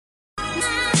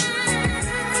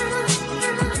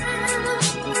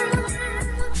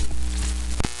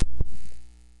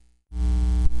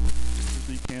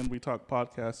Talk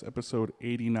Podcast, episode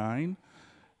 89.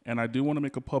 And I do want to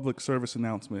make a public service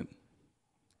announcement.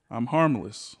 I'm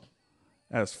harmless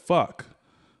as fuck.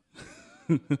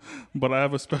 But I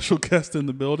have a special guest in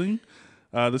the building.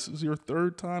 This is your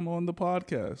third time on the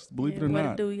podcast, believe it or not.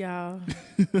 What do y'all?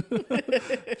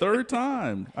 Third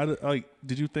time.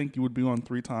 Did you think you would be on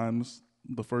 3 times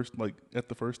at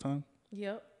the first time?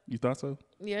 Yep. You thought so?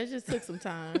 Yeah, it just took some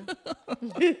time.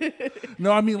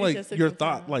 No, I mean, like, your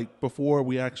thought, like, before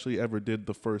we actually ever did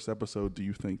the first episode, do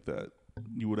you think that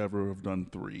you would ever have done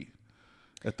 3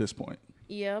 at this point?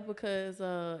 Yeah, because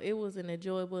it was an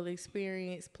enjoyable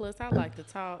experience. Plus, I like to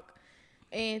talk.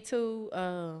 And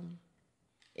 2,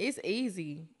 it's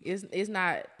easy. It's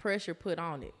not pressure put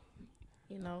on it,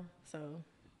 so.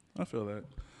 I feel that.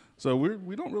 So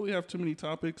we don't really have too many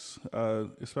topics,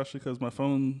 especially because my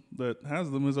phone that has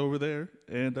them is over there,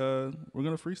 and we're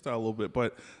going to freestyle a little bit.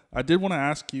 But I did want to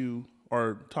ask you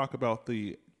or talk about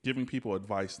the giving people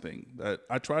advice thing. That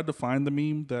I tried to find the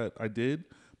meme that I did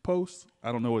post.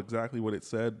 I don't know exactly what it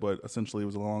said, but essentially it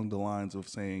was along the lines of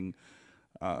saying,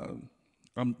 I'm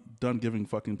done giving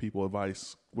fucking people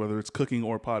advice, whether it's cooking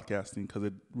or podcasting, because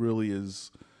it really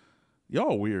is,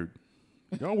 y'all weird.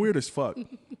 Y'all weird as fuck.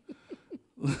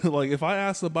 Like, if I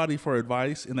ask somebody for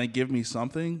advice and they give me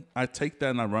something, I take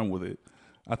that and I run with it.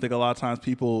 I think a lot of times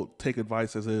people take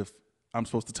advice as if I'm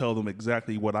supposed to tell them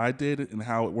exactly what I did and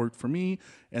how it worked for me,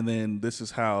 and then this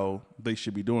is how they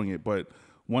should be doing it. But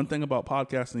one thing about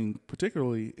podcasting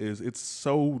particularly is it's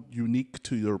so unique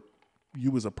to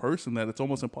you as a person that it's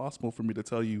almost impossible for me to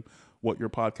tell you what your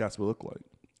podcast will look like.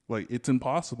 Like, it's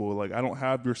impossible. Like, I don't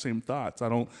have your same thoughts. I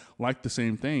don't like the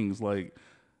same things. Like,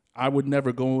 I would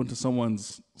never go into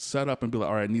someone's setup and be like,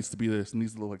 all right, it needs to be this, it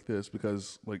needs to look like this,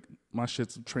 because like my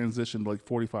shit's transitioned like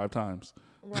 45 times.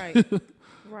 Right.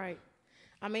 Right.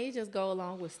 I mean, you just go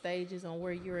along with stages on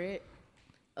where you're at.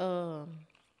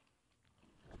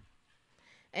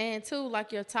 And 2,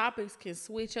 like, your topics can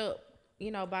switch up,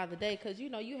 by the day. Because,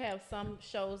 you have some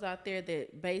shows out there that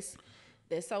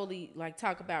solely like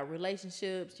talk about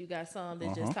relationships. You got some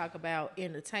that just talk about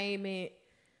entertainment.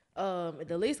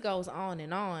 The list goes on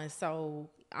and on. So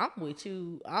I'm with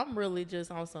you. I'm really just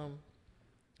on some,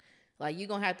 like, you're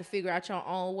gonna have to figure out your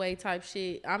own way type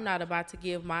shit. I'm not about to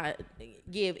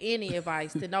give any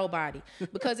advice to nobody,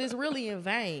 because it's really in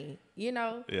vain,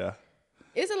 Yeah.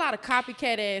 It's a lot of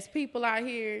copycat ass people out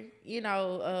here,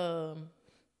 No,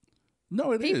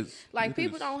 it is. Like,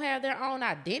 people don't have their own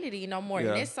identity no more,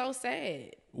 and it's so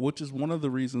sad. Which is one of the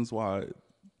reasons why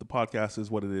the podcast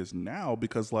is what it is now,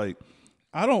 because, like,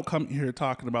 I don't come here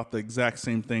talking about the exact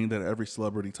same thing that every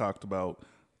celebrity talked about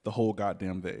the whole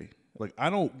goddamn day. Like, I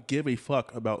don't give a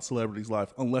fuck about celebrities'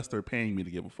 life unless they're paying me to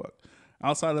give a fuck.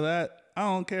 Outside of that, I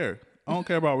don't care. I don't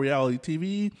care about reality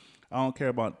TV. I don't care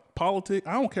about politics.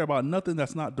 I don't care about nothing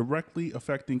that's not directly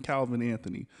affecting Calvin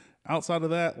Anthony. Outside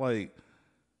of that, like,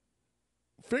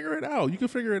 figure it out. You can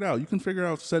figure it out. You can figure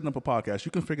out setting up a podcast.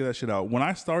 You can figure that shit out. When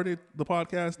I started the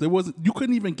podcast, you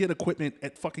couldn't even get equipment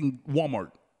at fucking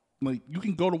Walmart. Like, you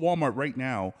can go to Walmart right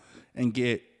now and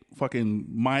get fucking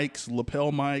mics,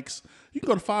 lapel mics. You can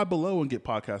go to Five Below and get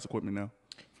podcast equipment now.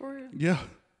 For real? Yeah.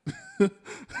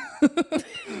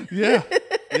 Yeah.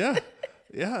 Yeah.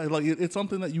 Yeah. Like, it's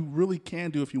something that you really can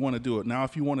do if you want to do it. Now,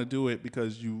 if you want to do it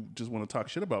because you just want to talk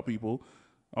shit about people,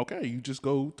 okay, you just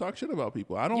go talk shit about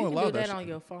people. I don't allow that. You can do that on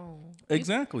your phone.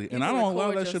 Exactly. And I don't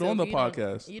allow that shit on the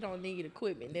podcast. You don't need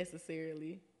equipment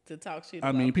necessarily to talk shit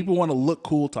about people want to look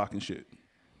cool talking shit.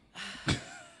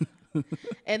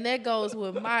 And that goes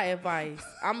with my advice.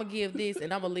 I'm going to give this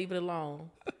and I'm going to leave it alone.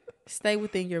 Stay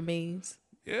within your means.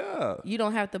 Yeah. You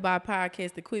don't have to buy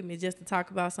podcast equipment just to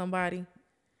talk about somebody.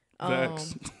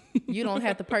 You don't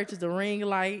have to purchase the ring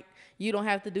light. You don't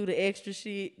have to do the extra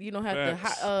shit. You don't have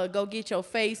to go get your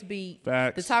face beat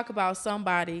to talk about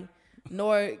somebody,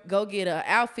 nor go get an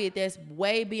outfit that's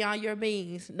way beyond your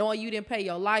means, knowing you didn't pay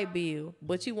your light bill,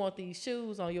 but you want these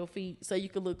shoes on your feet so you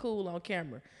can look cool on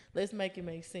camera. Let's make it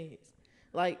make sense.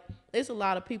 Like, there's a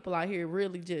lot of people out here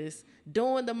really just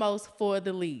doing the most for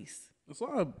the least. It's a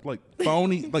lot of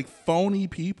phony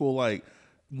people. Like,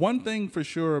 one thing for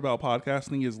sure about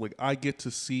podcasting is, like, I get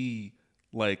to see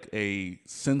like a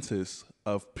census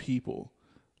of people.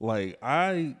 Like,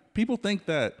 people think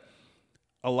that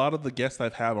a lot of the guests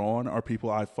I've had on are people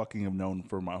I fucking have known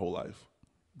for my whole life.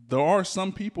 There are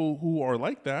some people who are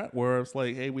like that, where it's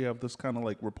like, hey, we have this kind of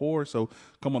like rapport, so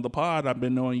come on the pod. I've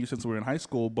been knowing you since we were in high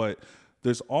school. But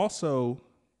there's also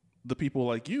the people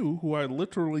like you who I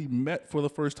literally met for the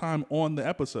first time on the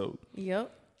episode.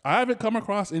 Yep. I haven't come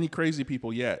across any crazy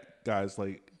people yet, guys.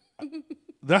 Like,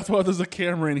 That's why there's a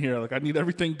camera in here. Like, I need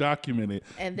everything documented.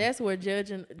 And that's where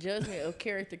judgment of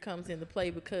character comes into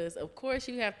play, because of course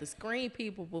you have to screen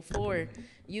people before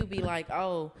you be like,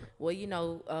 oh, well, you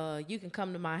can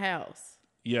come to my house.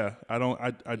 Yeah, I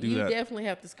do you that. You definitely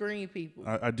have to screen people.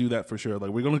 I do that for sure. Like,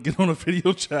 we're gonna get on a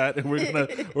video chat and we're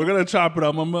gonna chop it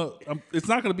up. It's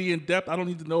not gonna be in depth. I don't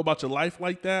need to know about your life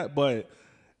like that. But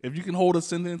if you can hold a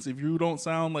sentence, if you don't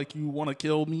sound like you want to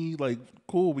kill me, like,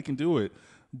 cool, we can do it.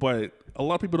 But a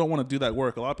lot of people don't want to do that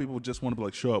work. A lot of people just want to be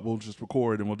like, show up, we'll just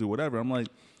record and we'll do whatever. I'm like,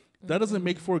 that doesn't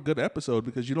make for a good episode,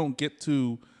 because you don't get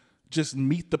to just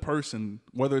meet the person,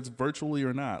 whether it's virtually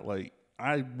or not. Like,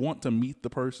 I want to meet the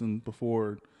person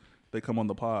before they come on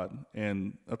the pod,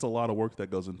 and that's a lot of work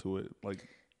that goes into it. Like,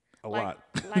 a lot.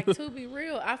 Like, to be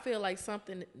real, I feel like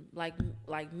something like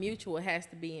mutual has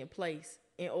to be in place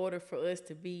in order for us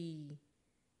to be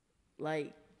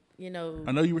like, I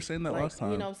know you were saying that last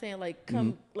time. You know what I'm saying? Like,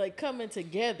 coming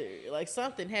together. Like,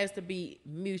 something has to be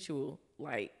mutual,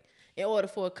 like, in order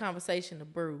for a conversation to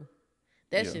brew.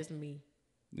 That's just me.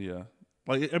 Yeah.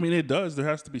 Like, I mean, it does. There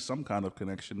has to be some kind of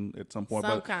connection at some point.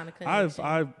 Some kind of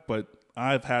connection.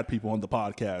 I've had people on the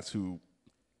podcast who,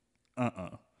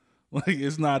 like,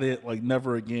 it's not it. Like,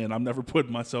 never again. I'm never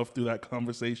putting myself through that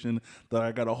conversation that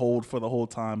I got to hold for the whole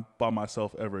time by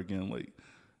myself ever again. Like,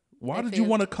 why did you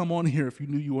want to come on here if you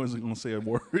knew you wasn't going to say a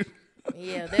word?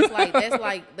 Yeah,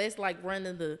 that's like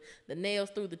running the nails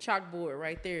through the chalkboard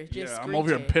right there. Just I'm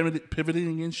over here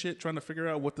pivoting and shit, trying to figure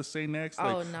out what to say next.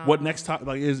 Like, no. What next time?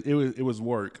 Like, it was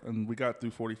work, and we got through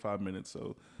 45 minutes,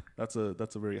 so that's a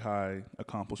very high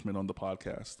accomplishment on the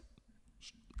podcast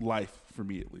life for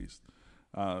me, at least.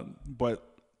 But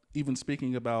even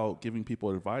speaking about giving people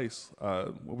advice,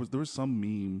 there was some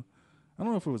meme. I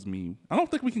don't know if it was meme. I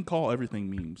don't think we can call everything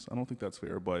memes. I don't think that's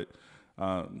fair. But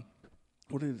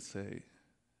what did it say?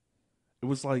 It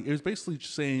was basically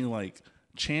saying, like,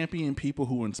 champion people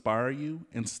who inspire you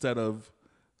instead of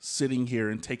sitting here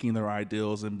and taking their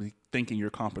ideals and thinking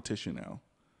you're competition now.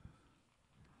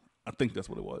 I think that's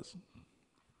what it was.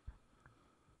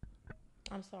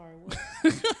 I'm sorry. What?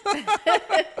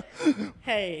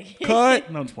 Hey.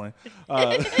 Cut. No, I'm just playing.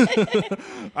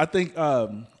 I think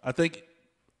I'm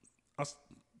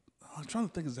trying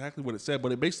to think exactly what it said,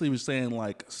 but it basically was saying,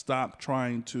 like, stop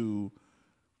trying to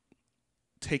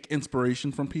take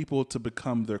inspiration from people to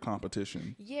become their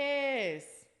competition. Yes.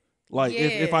 Like,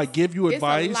 if I give you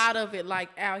advice, it's a lot of it, like,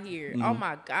 out here. Mm-hmm. Oh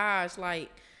my gosh,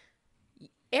 like,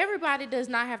 everybody does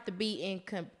not have to be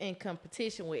in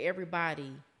competition with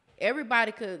everybody.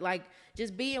 Everybody could, like,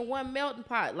 just be in one melting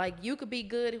pot. Like, you could be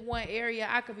good in one area,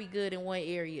 I could be good in one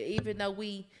area, even though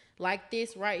we like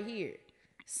this right here.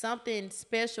 Something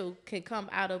special can come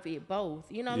out of it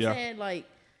both. You know what I'm saying? Like,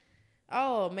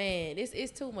 oh man,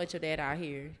 it's too much of that out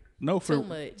here. No, too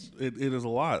much. It is a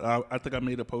lot. I think I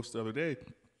made a post the other day.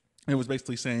 It was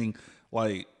basically saying,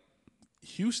 like,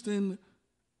 Houston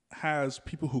has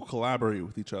people who collaborate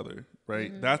with each other,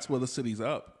 right? Mm-hmm. That's where the city's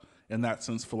up in that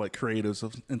sense for, like,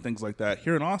 creatives and things like that.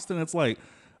 Here in Austin, it's like,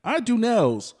 I do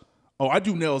nails. Oh, I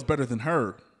do nails better than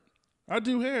her. I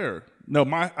do hair. No,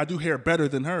 I do hair better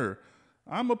than her.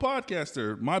 I'm a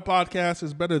podcaster. My podcast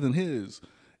is better than his.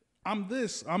 I'm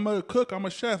this. I'm a cook. I'm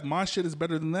a chef. My shit is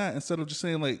better than that. Instead of just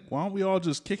saying, like, why don't we all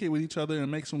just kick it with each other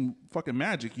and make some fucking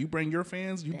magic? You bring your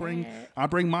fans. I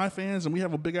bring my fans, and we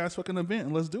have a big ass fucking event,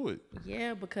 and let's do it.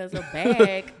 Yeah, because a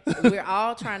bag. We're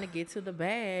all trying to get to the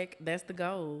bag. That's the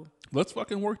goal. Let's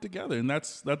fucking work together, and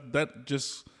that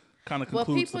just kind of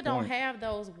concludes the point. Well, people don't have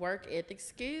those work ethic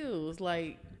skills.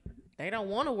 Like, they don't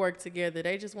want to work together.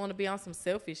 They just want to be on some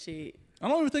selfish shit. I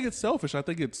don't even think it's selfish. I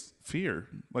think it's fear.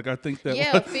 Like, I think that...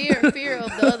 Yeah, fear of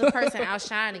the other person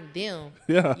outshining them.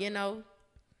 Yeah. You know?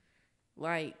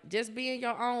 Like, just be in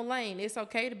your own lane. It's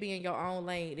okay to be in your own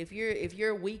lane. If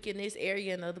you're weak in this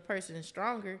area and the other person is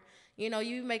stronger, you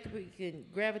can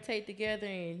gravitate together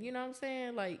and, you know what I'm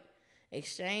saying? Like,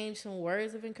 exchange some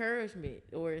words of encouragement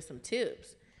or some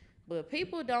tips. But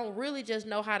people don't really just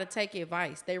know how to take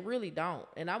advice. They really don't.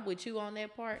 And I'm with you on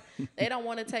that part. They don't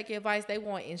want to take advice. They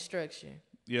want instruction.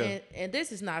 Yeah. And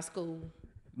this is not school.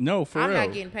 No, for real. I'm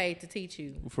not getting paid to teach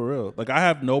you. For real. Like, I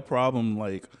have no problem,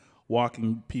 like,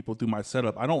 walking people through my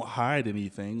setup. I don't hide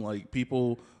anything. Like,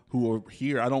 people who are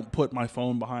here, I don't put my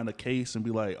phone behind a case and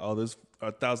be like, oh, there's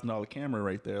a $1,000 camera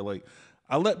right there. Like,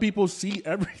 I let people see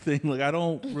everything. Like, I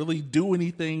don't really do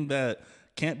anything that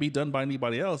can't be done by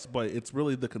anybody else, but it's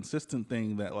really the consistent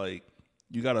thing that, like,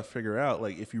 you got to figure out.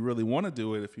 Like, if you really want to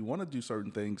do it, if you want to do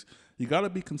certain things, you got to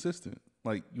be consistent.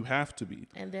 Like, you have to be.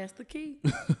 And that's the key.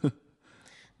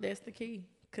 That's the key.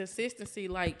 Consistency.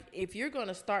 Like, if you're going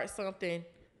to start something,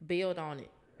 build on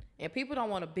it. And people don't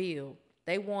want to build.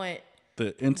 They want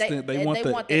the instant. They want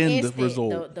the end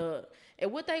result. And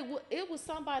it was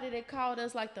somebody that called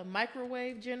us like the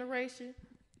microwave generation.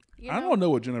 I don't know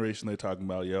what generation they're talking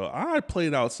about, yo. I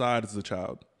played outside as a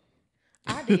child.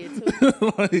 I did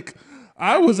too. Like,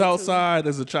 I was outside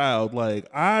as a child. Like,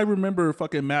 I remember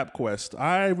fucking MapQuest.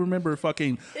 I remember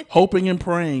fucking hoping and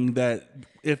praying that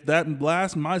if that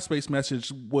last MySpace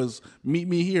message was "meet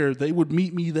me here," they would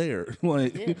meet me there.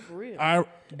 Like, yeah, for real. I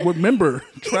remember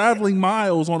traveling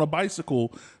miles on a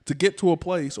bicycle to get to a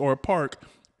place or a park,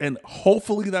 and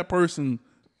hopefully that person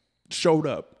showed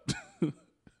up.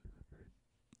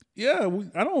 Yeah,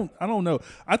 I don't know.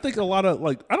 I think a lot of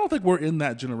I don't think we're in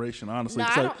that generation, honestly.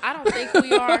 No, I don't think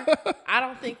we are. I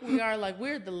don't think we are. Like,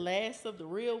 we're the last of the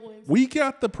real ones. We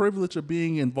got the privilege of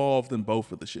being involved in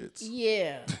both of the shits.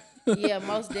 Yeah, yeah,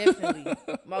 most definitely,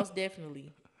 most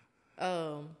definitely.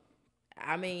 I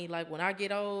mean, like, when I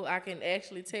get old, I can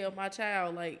actually tell my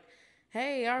child, like,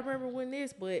 hey, I remember when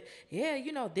this, but yeah,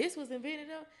 this was invented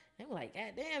up. I'm like,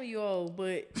 God damn, you old,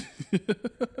 but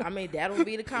I mean, that'll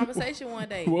be the conversation one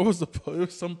day. What was the post? It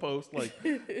was some post like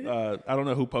I don't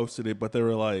know who posted it, but they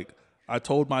were like, I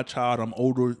told my child I'm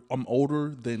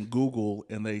older than Google,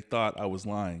 and they thought I was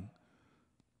lying.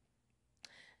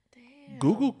 Damn.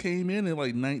 Google came in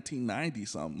like 1990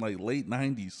 something, like late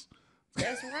 90s.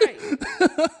 That's right.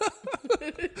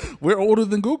 We're older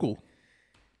than Google.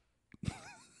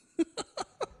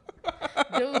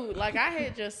 Dude, like, I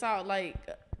had just saw like,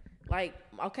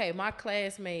 okay, my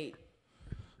classmate,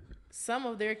 some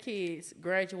of their kids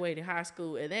graduated high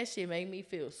school, and that shit made me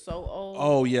feel so old.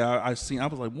 Oh yeah, I was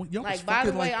like, y'all like, by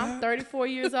the way, I'm 34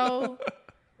 years old.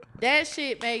 That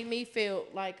shit made me feel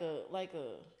like a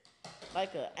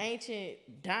ancient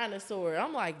dinosaur.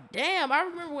 I'm like, damn, I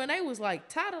remember when they was like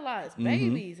toddlers,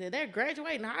 babies, and they're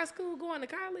graduating high school, going to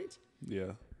college.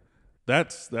 Yeah.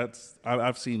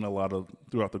 I've seen a lot of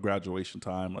throughout the graduation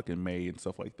time, like in May and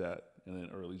stuff like that, and then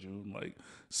early June, like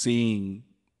seeing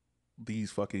these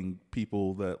fucking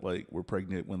people that like were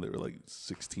pregnant when they were like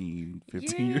 16,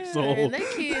 15 years old. And they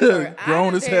kids are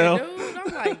grown as hell. Dude.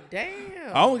 I'm like,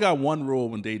 damn. I only got one rule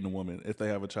when dating a woman: if they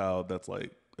have a child that's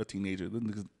like a teenager,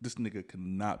 then this nigga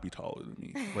cannot be taller than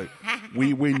me. Like,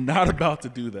 we're not about to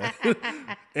do that.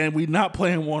 And we're not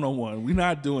playing one-on-one. We're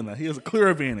not doing that. He has a clear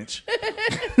advantage.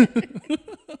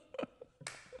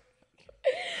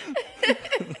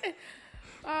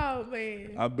 Oh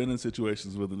man. I've been in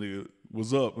situations where the nigga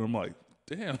was up and I'm like,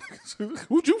 damn,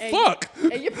 who'd you fuck?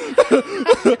 And you're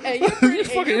pretty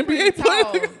fucking NBA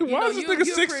player. Why is this nigga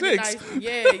 6'6"? Nice.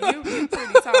 Yeah, you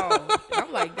pretty tall. And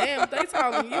I'm like, damn, they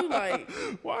taller than you. Like,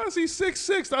 why is he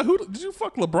 6'6"? Who did you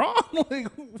fuck LeBron? Like,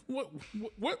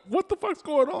 what the fuck's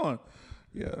going on?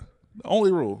 Yeah,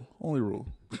 only rule.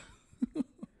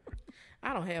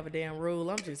 I don't have a damn rule.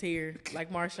 I'm just here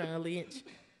like Marshawn Lynch.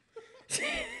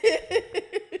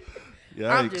 Yikes.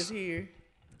 I'm just here.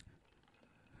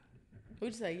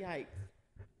 What'd you say,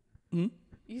 yikes?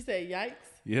 You say yikes?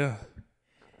 Yeah.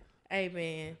 Hey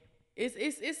man,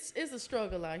 it's a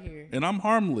struggle out here. And I'm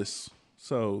harmless,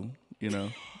 so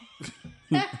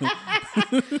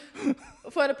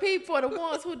For the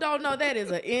ones who don't know, that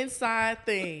is an inside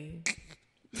thing.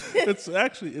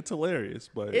 It's hilarious,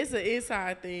 but it's an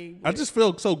inside thing. I just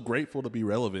feel so grateful to be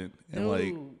relevant in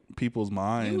like people's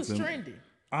minds. You was trending.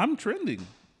 I'm trending.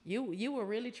 You were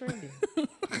really trending.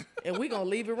 And we're gonna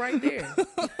leave it right there.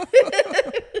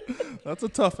 That's a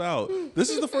tough out. This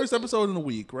is the first episode in a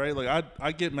week, right? Like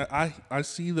I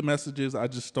see the messages, I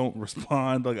just don't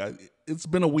respond. Like it's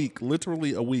been a week,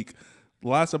 literally a week. The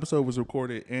last episode was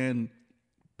recorded and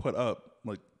put up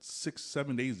like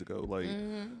 6-7 days ago. Like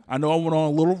I know I went on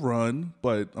a little run,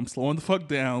 but I'm slowing the fuck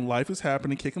down. Life is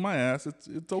happening, kicking my ass.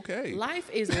 It's okay. Life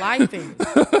is lifing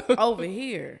over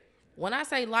here. When I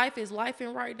say life is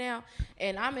lifing right now,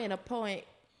 and I'm in a point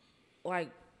like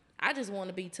I just want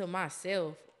to be to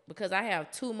myself because I have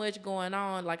too much going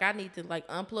on. Like I need to like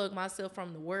unplug myself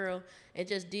from the world and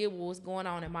just deal with what's going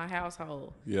on in my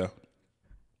household. Yeah.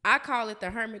 I call it the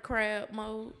hermit crab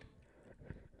mode.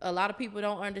 A lot of people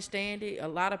don't understand it. A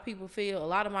lot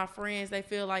of my friends, they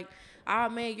feel like, oh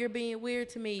man, you're being weird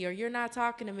to me, or you're not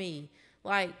talking to me.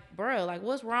 Like, bro, like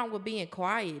what's wrong with being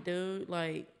quiet, dude?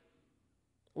 Like,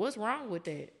 what's wrong with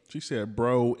that? She said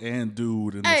bro and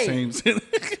dude in the same sentence.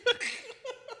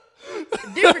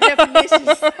 Different definitions.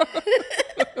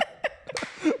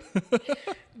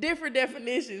 Different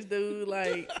definitions, dude.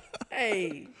 Like,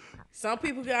 hey, some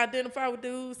people can identify with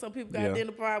dudes. Some people can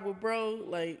identify with bro.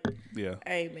 Like,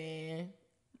 hey, man.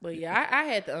 But yeah, I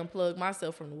had to unplug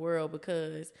myself from the world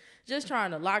because just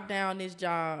trying to lock down this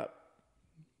job,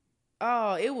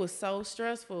 Oh, it was so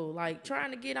stressful. Like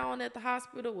trying to get on at the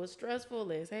hospital was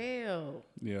stressful as hell.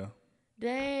 Yeah.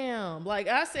 Damn. Like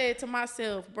I said to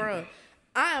myself, bro,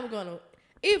 I am gonna,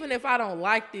 even if I don't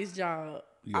like this job,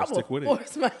 You I'm gotta gonna stick with it.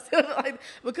 force myself like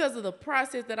because of the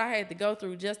process that I had to go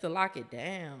through just to lock it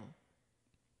down.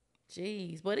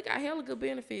 Jeez, but it got hella good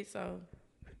benefits, so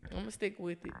I'm gonna stick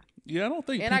with it. Yeah, I don't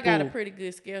think And I got a pretty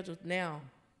good schedule now.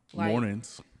 Like,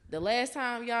 mornings. the last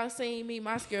time y'all seen me,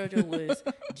 my schedule was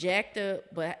jacked up,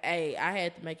 but hey, I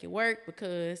had to make it work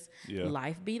because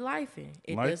life be lifing.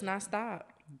 It does not stop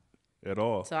at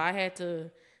all. So I had to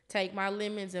take my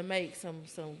lemons and make some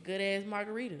good ass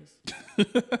margaritas.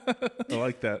 I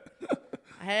like that.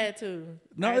 I had to.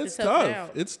 No, it's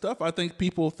tough. It's tough. I think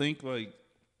people think like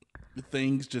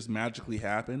things just magically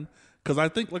happen because I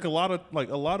think like a lot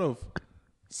of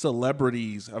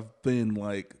celebrities have been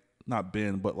like. Not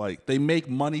been, but like they make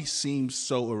money seem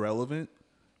so irrelevant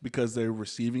because they're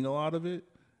receiving a lot of it,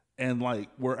 and like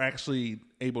we're actually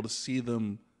able to see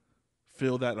them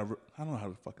feel that. I don't know how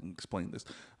to fucking explain this,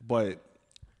 but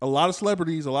a lot of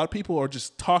celebrities, a lot of people are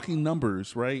just talking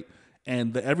numbers, right?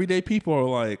 And the everyday people are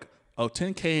like, "Oh,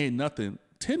 10K ain't nothing.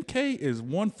 10K is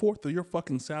 1/4 of your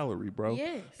fucking salary, bro.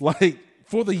 Yes. Like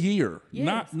for the year,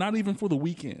 yes. not even for the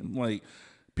weekend, like."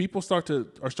 People are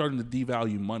starting to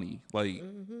devalue money like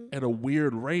at a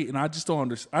weird rate, and I just don't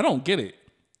understand. I don't get it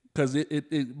because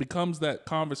it becomes that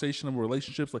conversation of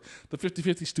relationships, like the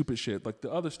 50-50 stupid shit, like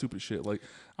the other stupid shit. Like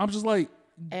I'm just like.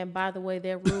 And by the way,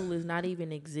 that rule is not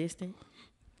even existent.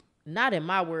 Not in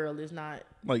my world. It's not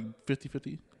Like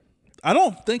 50-50. I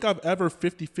don't think I've ever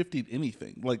 50-50'd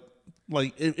anything. Like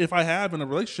if I have in a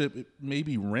relationship, it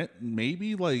maybe rent,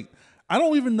 maybe like. I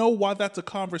don't even know why that's a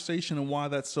conversation and why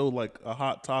that's so like a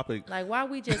hot topic. Like why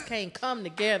we just can't come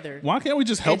together. Why can't we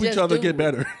just help each other get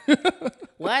better?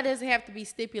 Why does it have to be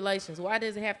stipulations? Why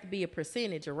does it have to be a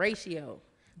percentage, a ratio?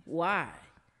 Why?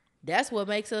 That's what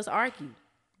makes us argue.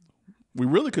 We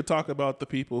really could talk about the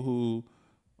people who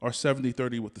are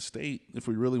 70-30 with the state if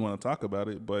we really want to talk about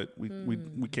it, but we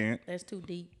can't. That's too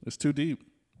deep. It's too deep.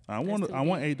 I want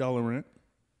 $8 rent.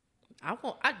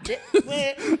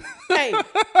 Man, hey,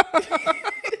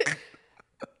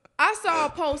 I saw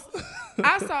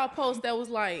a post that was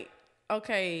like,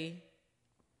 okay,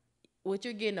 what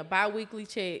you're getting a bi-weekly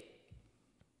check,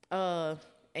 and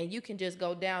you can just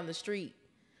go down the street.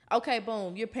 Okay,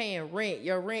 boom, you're paying rent.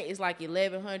 Your rent is like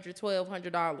 $1,100,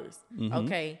 $1,200.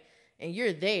 Okay, and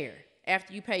you're there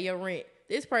after you pay your rent.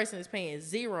 This person is paying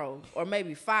 $0 or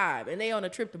maybe $5, and they on a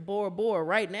trip to Bora Bora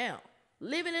right now,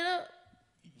 living it up.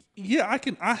 Yeah,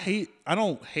 I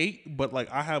don't hate, but like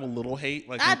I have a little hate.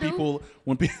 Like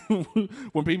when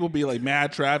people be like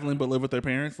mad traveling but live with their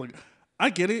parents. Like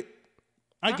I get it.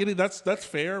 That's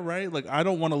fair, right? Like I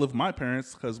don't want to live with my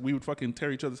parents because we would fucking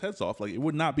tear each other's heads off. Like it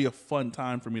would not be a fun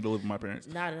time for me to live with my parents.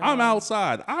 Not at all. I'm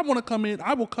outside. I want to come in.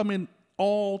 I will come in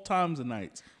all times and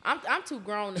nights. I'm too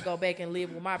grown to go back and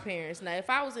live with my parents. Now, if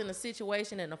I was in a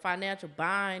situation in a financial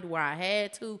bind where I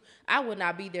had to, I would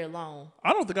not be there long.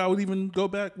 I don't think I would even go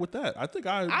back with that. I think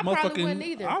I probably wouldn't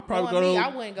either. I'll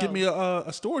probably get me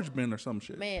a storage bin or some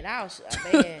shit. Man,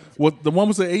 Well, the one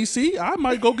with the AC, I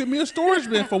might go get me a storage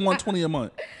bin for $120 a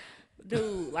month.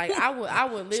 Dude, like I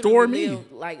would literally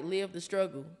live the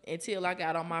struggle until I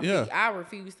got on my feet. I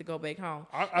refuse to go back home.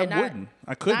 I wouldn't.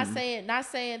 I couldn't. Not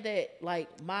saying that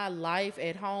like my life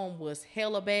at home was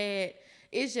hella bad.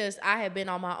 It's just I have been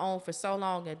on my own for so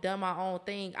long and done my own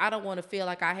thing. I don't want to feel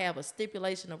like I have a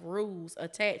stipulation of rules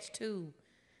attached to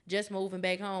just moving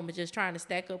back home and just trying to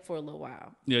stack up for a little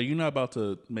while. Yeah, you're not about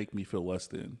to make me feel less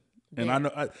than. And I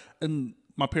know, and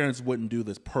my parents wouldn't do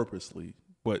this purposely.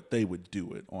 But they would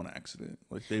do it on accident.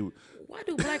 Like they would. Why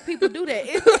do black people do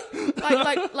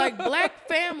that? like black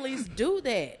families do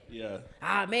that. Yeah.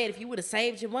 Ah, man, if you would have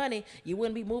saved your money, you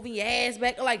wouldn't be moving your ass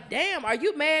back. Like, damn, are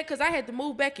you mad because I had to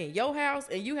move back in your house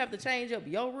and you have to change up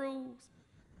your rules?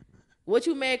 What,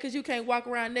 you mad because you can't walk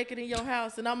around naked in your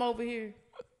house and I'm over here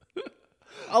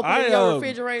opening your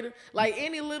refrigerator? Like,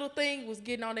 any little thing was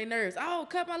getting on their nerves. Oh,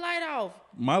 cut my light off.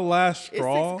 My last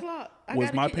straw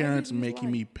was my parents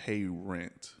making me pay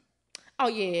rent. Oh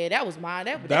yeah, that was mine.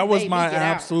 That was my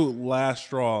absolute last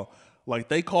straw. Like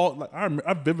they called. Like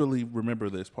I vividly remember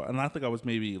this part, and I think I was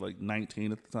maybe like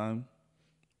 19 at the time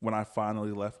when I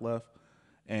finally left.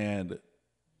 And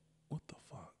what the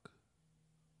fuck?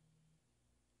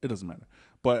 It doesn't matter.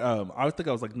 But I think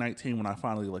I was like 19 when I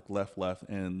finally like left,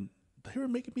 and they were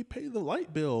making me pay the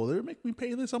light bill. They were making me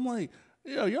pay this. I'm like,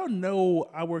 yo, y'all know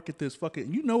I work at this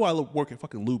fucking. You know I work at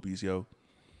fucking Luby's, yo.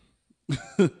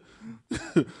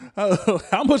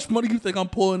 How much money you think I'm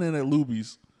pulling in at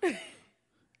Luby's?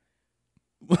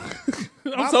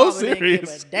 I'm so serious.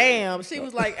 Didn't give a damn. She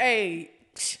was like, "Hey,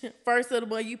 first of the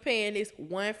month you paying this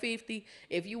 $150.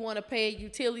 If you want to pay a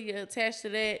utility attached to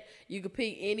that, you can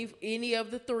pick any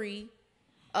of the three.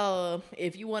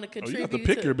 If you want to contribute, you have to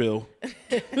pick your bill.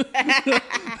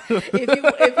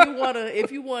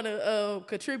 if you wanna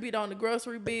contribute on the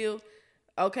grocery bill,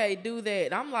 okay, do that."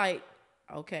 And I'm like,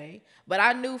 okay, but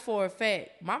I knew for a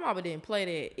fact my mama didn't play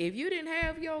that. If you didn't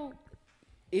have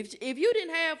if you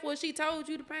didn't have what she told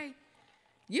you to pay,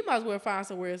 you might as well find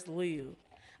somewhere else to live.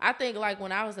 I think like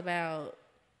when I was about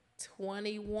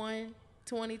 21,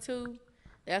 22,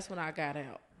 that's when I got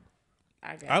out.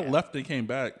 I left and came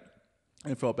back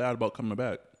and felt bad about coming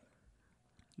back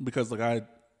because like I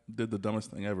did the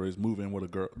dumbest thing ever is move in with a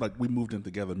girl. Like we moved in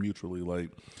together mutually, like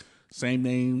same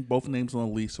name, both names on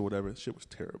a lease or whatever. That shit was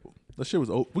terrible. That shit was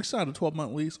we signed a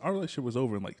 12-month lease. Our relationship was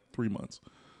over in like 3 months.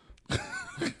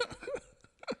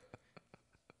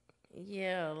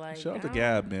 Yeah, like shout out to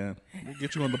Gab, man. We'll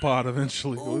get you on the pod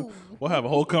eventually. We'll have a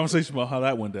whole conversation about how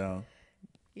that went down.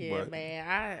 Yeah, but,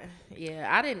 man.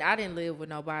 I didn't live with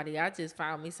nobody. I just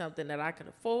found me something that I could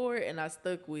afford, and I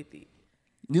stuck with it.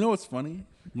 You know what's funny?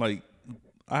 Like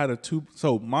I had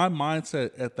so my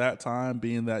mindset at that time,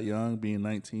 being that young, being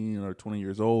 19 or 20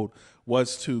 years old,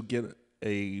 was to get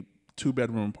a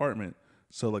 2-bedroom apartment.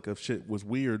 So like if shit was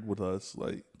weird with us,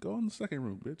 like go in the second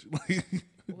room, bitch. Like,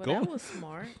 that was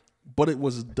smart. But it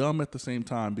was dumb at the same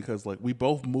time because like we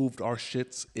both moved our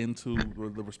shits into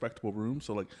the respectable room.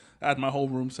 So like I had my whole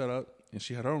room set up and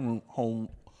she had her own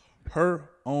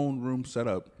room set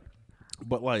up.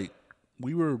 But like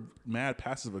we were mad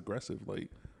passive aggressive. Like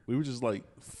we were just like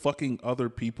fucking other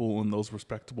people in those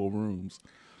respectable rooms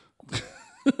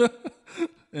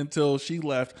until she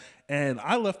left. And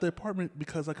I left the apartment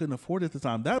because I couldn't afford it at the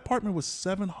time. That apartment was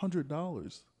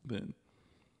 $700 then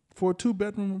for a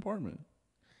 2-bedroom apartment.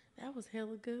 That was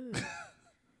hella good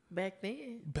back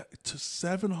then. Back to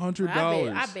 $700.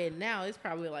 I bet now it's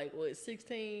probably like what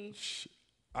 16.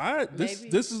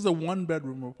 This is a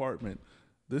 1-bedroom apartment.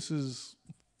 This is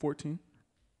 14.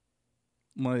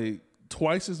 Like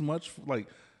twice as much. Like,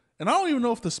 and I don't even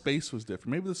know if the space was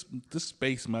different. Maybe this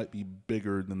space might be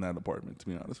bigger than that apartment. To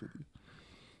be honest with you,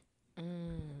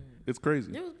 it's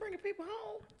crazy. You was bringing people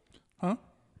home, huh?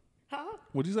 Huh?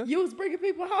 What'd you say? You was bringing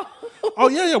people home. Oh,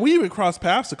 yeah. We even crossed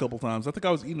paths a couple times. I think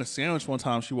I was eating a sandwich one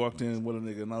time. She walked in with a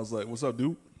nigga, and I was like, "What's up,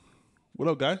 dude? What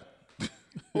up, guy?"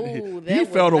 Ooh, he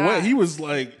felt away. He was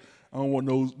like, "I don't want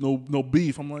no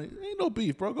beef." I'm like, "Ain't no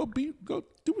beef, bro. Go do what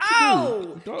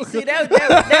you do." See, that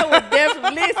would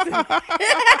definitely listen.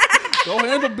 Go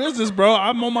handle business, bro.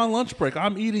 I'm on my lunch break.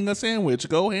 I'm eating a sandwich.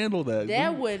 Go handle that.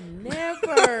 That would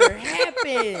never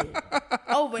happen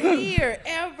over here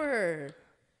ever.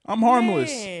 I'm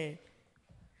harmless. Man.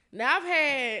 Now I've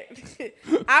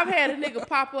had a nigga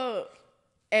pop up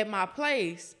at my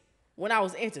place when I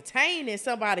was entertaining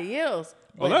somebody else.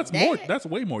 Oh, that's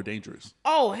way more dangerous.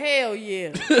 Oh, hell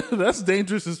yeah. That's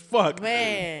dangerous as fuck.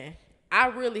 Man, I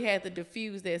really had to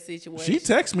diffuse that situation. She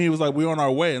texted me, it was like, we're on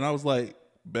our way, and I was like,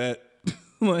 bet.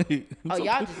 Like, oh,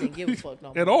 y'all just didn't give a fuck no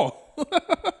more. At all.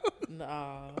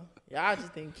 Nah, y'all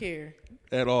just didn't care.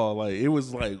 At all. Like, it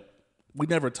was like, we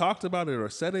never talked about it or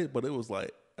said it, but it was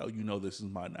like, oh, this is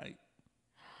my night.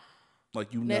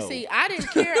 Like, Now, see, I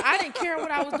didn't care. I didn't care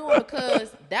what I was doing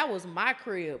because that was my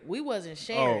crib. We wasn't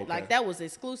sharing. Oh, okay. Like, that was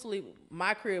exclusively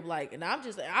my crib. Like, and I was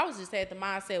just at the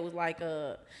mindset was like,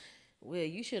 well,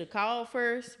 you should have called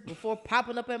first before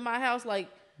popping up at my house. Like,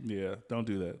 yeah, don't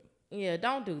do that. Yeah,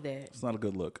 don't do that. It's not a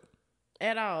good look.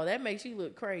 At all. That makes you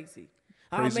look crazy.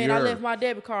 Crazier. Oh, man, I left my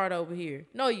debit card over here.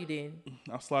 No, you didn't.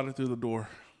 I slid through the door.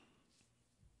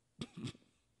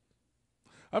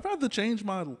 I've had to change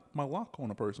my lock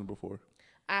on a person before.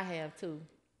 I have too.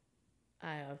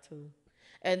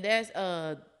 And that's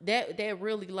that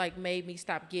really like made me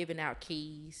stop giving out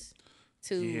keys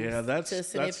to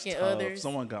significant others.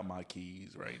 Someone got my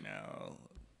keys right now.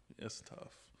 It's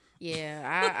tough.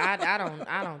 Yeah,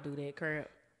 I don't do that crap.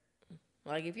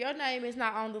 Like if your name is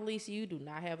not on the lease, you do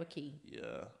not have a key.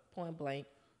 Yeah. Point blank.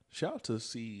 Shout out to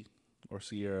C or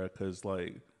Sierra, because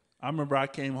like I remember I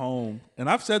came home, and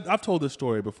I've told this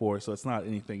story before, so it's not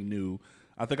anything new.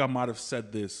 I think I might have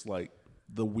said this like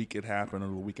the week it happened or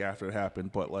the week after it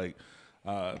happened, but like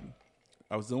I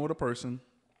was dealing with a person.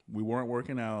 We weren't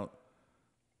working out.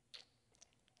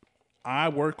 I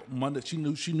work Monday. She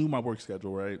knew my work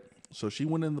schedule, right? So she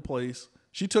went in the place.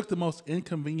 She took the most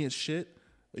inconvenient shit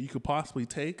that you could possibly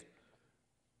take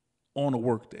on a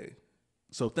work day.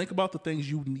 So think about the things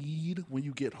you need when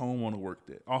you get home on a work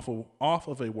day, off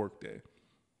of a work day.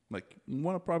 Like you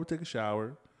want to probably take a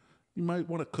shower. You might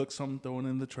want to cook something, throw it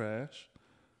in the trash.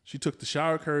 She took the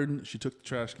shower curtain. She took the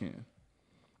trash can.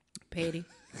 Petty.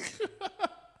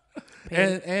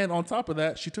 And on top of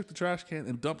that, she took the trash can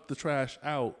and dumped the trash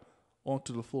out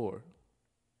onto the floor.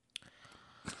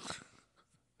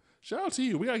 Shout out to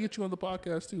you. We gotta get you on the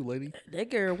podcast too, lady. That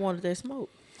girl wanted that smoke.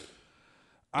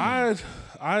 That's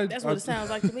what it sounds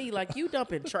like to me. Like you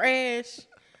dumping trash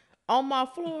on my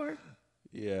floor.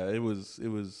 Yeah, it was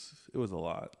a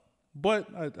lot. But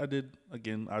I did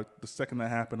again. The second that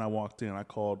happened, I walked in. I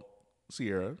called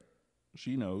Sierra.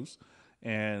 She knows,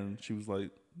 and she was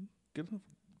like,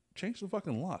 change the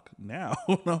fucking lock now.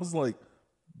 And I was like,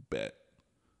 bet.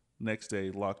 Next day,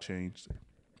 lock changed.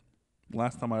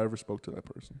 Last time I ever spoke to that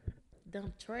person.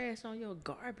 Dump trash on your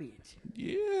garbage.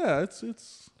 Yeah,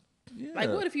 it's yeah. Like,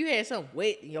 what if you had something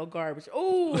wet in your garbage?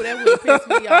 Oh, that would have pissed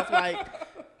me off. Like,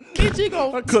 bitch, you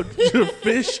gonna I cooked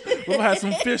fish. We'll have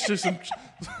some fish or some.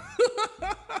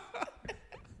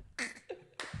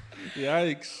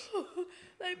 Yikes.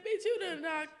 Like, bitch, you done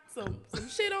knocked some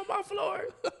shit on my floor.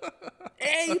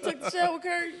 And you took the shower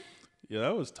curtain. Yeah,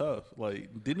 that was tough.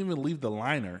 Like, didn't even leave the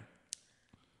liner.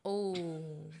 Oh.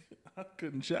 I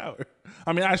couldn't shower.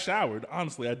 I mean, I showered.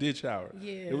 Honestly, I did shower.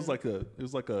 Yeah. It was like a,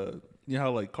 you know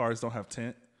how like cars don't have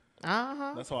tent?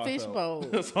 Uh-huh. That's how Fish I felt. bowl.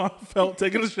 That's how I felt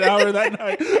taking a shower that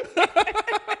night.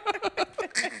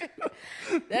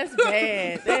 That's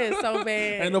bad. That is so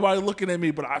bad. Ain't nobody looking at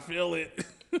me, but I feel it.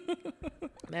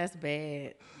 That's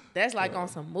bad. That's like on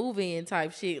some movie-in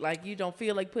type shit. Like you don't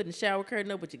feel like putting the shower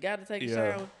curtain up, but you got to take a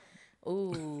shower.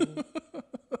 Ooh.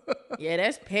 Yeah,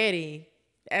 that's petty.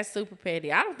 That's super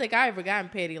petty. I don't think I ever gotten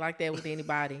petty like that with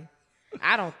anybody.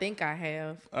 I don't think I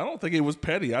have. I don't think it was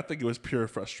petty. I think it was pure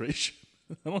frustration.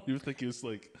 I don't even think it was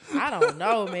like. I don't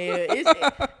know, man.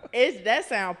 It's that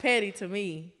sound petty to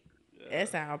me. Yeah. That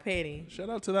sound petty. Shout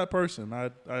out to that person.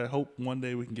 I hope one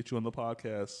day we can get you on the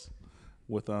podcast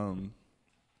with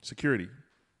security.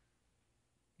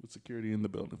 With security in the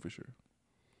building for sure.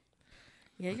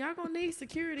 Yeah, y'all gonna need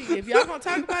security. If y'all gonna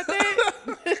talk about that,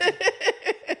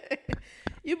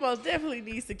 you most definitely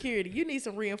need security. You need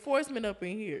some reinforcement up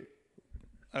in here.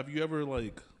 Have you ever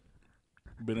like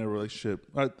been in a relationship?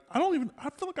 I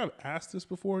feel like I've asked this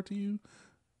before to you,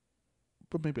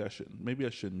 but maybe I shouldn't. Maybe I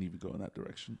shouldn't even go in that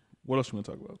direction. What else are we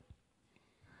gonna talk about?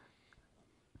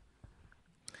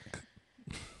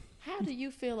 How do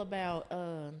you feel about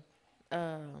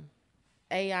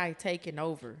AI taking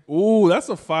over? Ooh, that's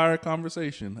a fire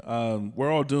conversation.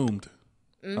 We're all doomed.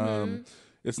 Mm-hmm.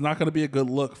 It's not going to be a good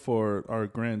look for our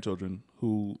grandchildren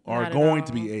who are going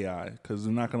to be AI because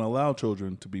they're not going to allow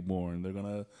children to be born. They're going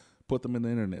to put them in the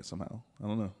internet somehow. I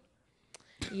don't know.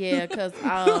 Yeah, because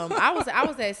I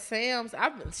was at Sam's.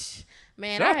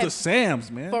 Shout out to Sam's,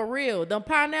 man. For real. Them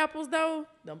pineapples, though,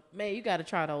 man, you got to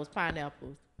try those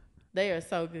pineapples. They are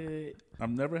so good. I've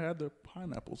never had their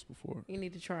pineapples before. You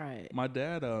need to try it. My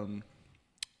dad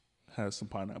has some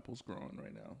pineapples growing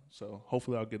right now, so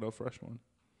hopefully I'll get a fresh one.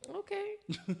 Okay.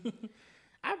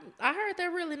 I heard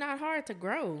they're really not hard to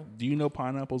grow. Do you know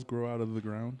pineapples grow out of the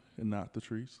ground and not the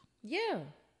trees? Yeah.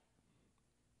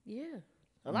 Yeah.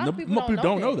 A lot of people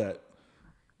don't know that.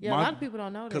 Yeah, a lot of people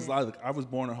don't know that. Because I was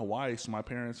born in Hawaii, so my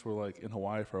parents were like in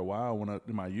Hawaii for a while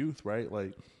in my youth, right?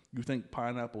 Like you think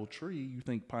pineapple tree, you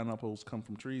think pineapples come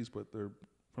from trees, but they're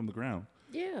from the ground.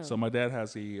 Yeah. So my dad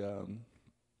has a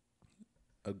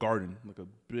garden, like a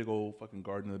big old fucking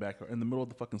garden in the backyard, in the middle of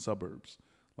the fucking suburbs.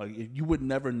 Like you would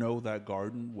never know that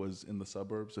garden was in the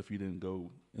suburbs if you didn't go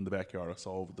in the backyard. I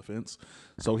saw over the fence.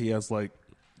 So he has like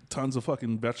tons of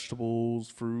fucking vegetables,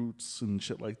 fruits, and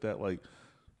shit like that. Like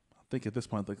I think at this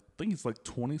point, I think it's like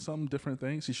 20 something different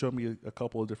things. He showed me a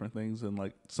couple of different things, and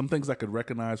like some things I could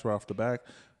recognize right off the back.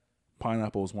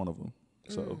 Pineapple is one of them.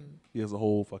 So he has a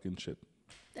whole fucking shit.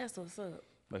 That's what's up.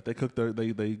 Like they cook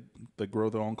they grow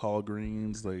their own collard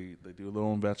greens. They do their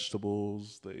own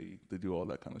vegetables. They do all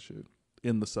that kind of shit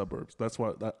in the suburbs. That's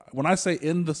why when I say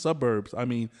in the suburbs, I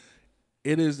mean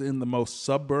it is in the most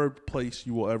suburb place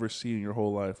you will ever see in your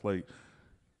whole life, like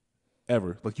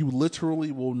ever. Like you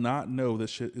literally will not know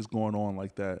that shit is going on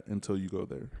like that until you go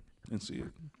there and see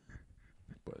it.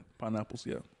 But pineapples,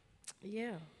 yeah.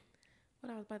 Yeah.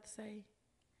 What I was about to say?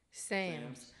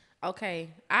 Sam's.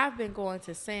 Okay, I've been going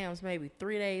to Sam's maybe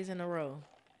 3 days in a row.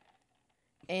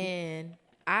 And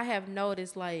I have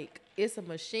noticed like it's a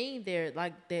machine there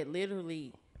like that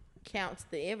literally counts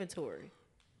the inventory.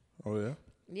 Oh yeah?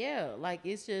 Yeah, like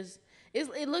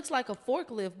it looks like a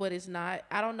forklift, but it's not.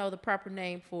 I don't know the proper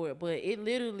name for it, but it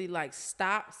literally like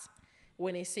stops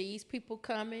when it sees people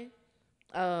coming.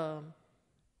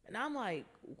 And I'm like,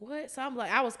 what? So I'm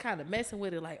like, I was kind of messing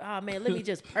with it, like, oh man, let me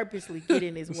just purposely get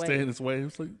in his way. Stay in his way.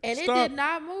 It's like, and stop. it did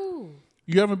not move.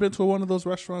 You haven't been to one of those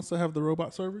restaurants that have the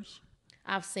robot servers?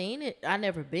 I've seen it. I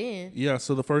never been. Yeah,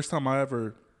 so the first time I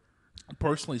ever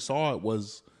personally saw it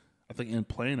was, I think, in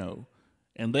Plano.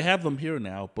 And they have them here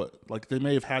now, but like they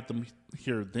may have had them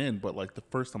here then, but like the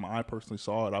first time I personally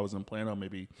saw it, I was in Plano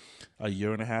maybe a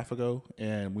year and a half ago,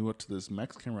 and we went to this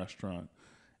Mexican restaurant,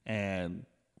 and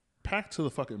packed to the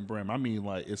fucking brim. I mean,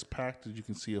 like, it's packed as you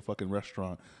can see a fucking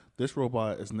restaurant. This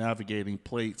robot is navigating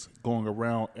plates, going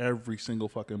around every single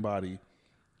fucking body,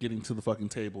 getting to the fucking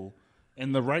table,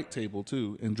 and the right table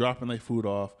too, and dropping their food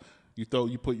off. You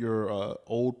put your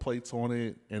old plates on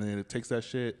it, and then it takes that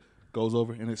shit, goes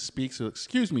over, and it speaks.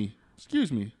 Excuse me,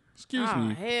 excuse me, excuse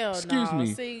me, hell excuse no.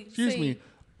 me, See, excuse me.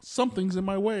 Something's in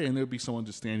my way, and there'd be someone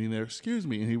just standing there. Excuse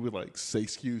me, and he would like say,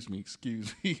 "Excuse me,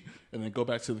 and then go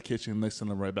back to the kitchen. And they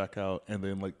send them right back out, and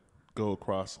then like go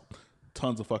across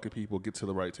tons of fucking people, get to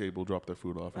the right table, drop their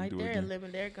food off, and do it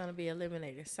again. They're gonna be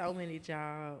eliminated. So many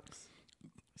jobs.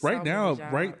 Right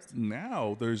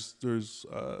now, there's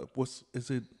what's is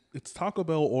it? It's Taco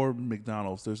Bell or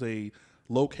McDonald's. There's a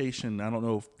location. I don't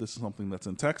know if this is something that's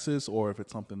in Texas or if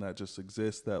it's something that just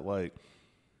exists that like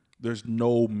there's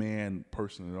no man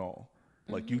person at all.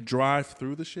 Like you drive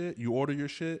through the shit, you order your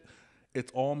shit,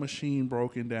 it's all machine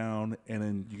broken down, and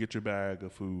then you get your bag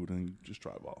of food and you just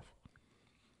drive off.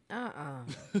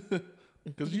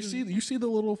 Because you see the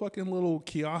little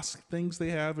kiosk things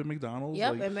they have at McDonald's.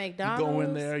 Yep, like, at McDonald's. You go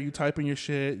in there, you type in your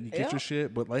shit, you get your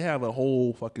shit, but they have a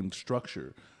whole fucking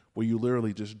structure where you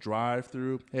literally just drive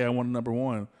through. Hey, I want a number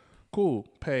one. Cool.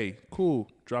 Pay. Cool.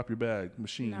 Drop your bag.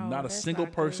 Machine. No, not a single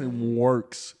person good.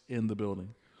 works in the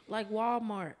building. Like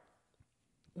Walmart.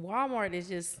 Walmart is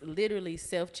just literally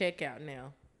self-checkout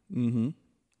now. Mm-hmm.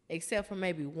 Except for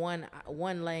maybe one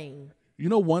lane. You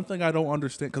know, one thing I don't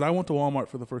understand, because I went to Walmart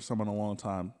for the first time in a long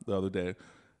time the other day.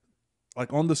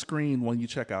 Like on the screen when you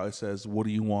check out, it says, what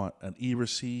do you want, an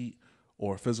e-receipt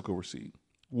or a physical receipt?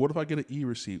 What if I get an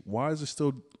e-receipt? Why is it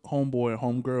still homeboy or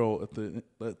homegirl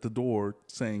at the door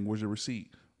saying, where's your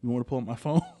receipt? You want to pull up my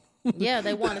phone? Yeah,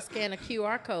 they want to scan a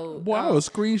QR code. Boy, I was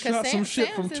screenshot some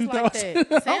shit from 2000.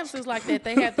 Like Sam's is like that.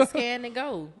 They have to scan and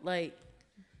go. Like,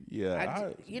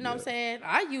 yeah. You know what I'm saying?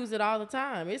 I use it all the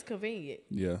time. It's convenient.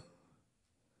 Yeah.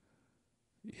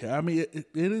 Yeah, I mean, it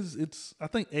is. It's. I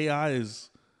think AI is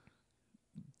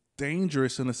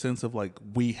dangerous in the sense of like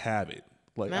we have it.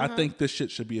 Like I think this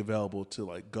shit should be available to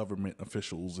like government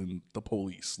officials and the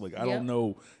police. Like I don't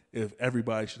know if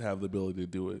everybody should have the ability to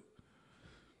do it,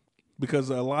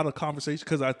 because a lot of conversations.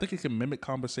 Because I think it can mimic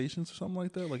conversations or something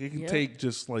like that. Like it can take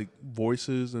just like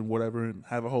voices and whatever and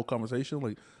have a whole conversation.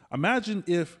 Like imagine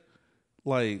if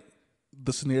like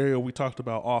the scenario we talked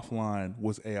about offline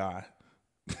was AI.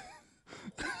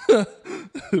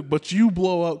 But you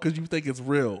blow up because you think it's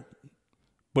real,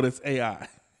 but it's AI.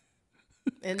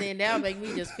 And then that'll make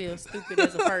me just feel stupid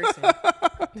as a person.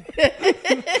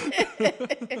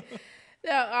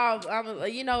 No,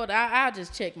 you know what? I'll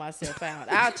just check myself out.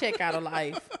 I'll check out of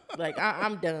life. Like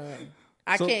I'm done.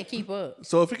 I can't keep up.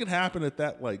 So if it can happen at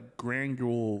that like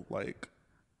granular like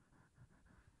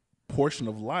portion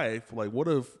of life, like what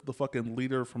if the fucking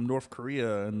leader from North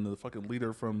Korea and the fucking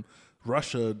leader from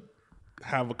Russia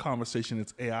have a conversation?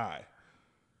 It's AI.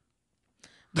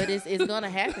 But it's gonna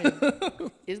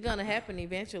happen. It's gonna happen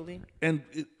eventually. And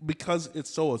because it's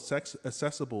so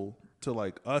accessible to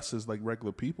like us as like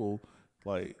regular people,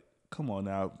 like come on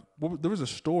now. There was a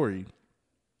story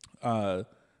that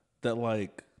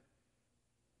like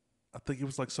I think it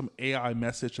was like some AI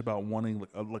message about wanting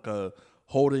like a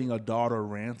holding a daughter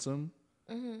ransom,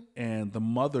 and the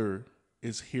mother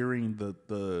is hearing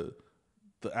the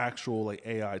actual like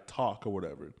AI talk or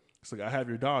whatever. It's like, I have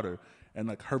your daughter, and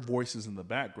like her voice is in the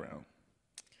background,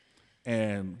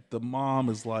 and the mom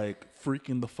is like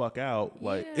freaking the fuck out.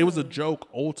 Like it was a joke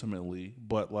ultimately,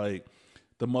 but like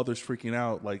the mother's freaking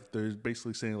out. Like they're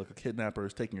basically saying like a kidnapper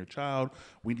is taking your child.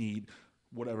 We need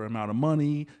whatever amount of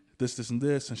money, this, and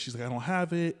this. And she's like, I don't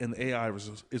have it. And the AI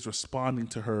is responding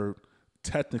to her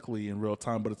technically in real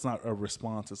time, but it's not a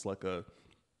response. It's like a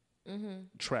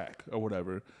track or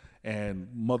whatever. And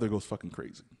mother goes fucking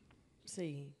crazy.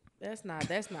 See, that's not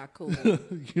cool.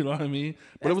 You know what I mean?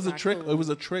 But it was a trick. Cool. It was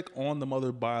a trick on the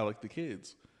mother by like the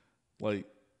kids. Like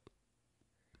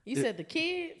you said the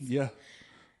kids? Yeah.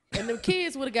 And the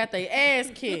kids would have got their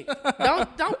ass kicked.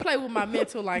 Don't play with my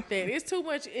mental like that. It's too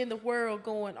much in the world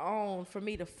going on for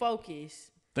me to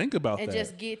focus. Think about that. And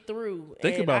just get through.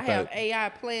 Think about that. I have AI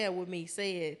playing with me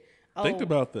saying, think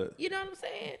about that. You know what I'm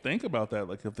saying? Think about that.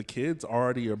 Like if the kids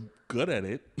already are good at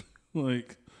it,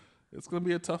 like it's gonna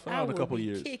be a tough out in a couple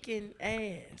years. Kicking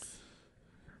ass.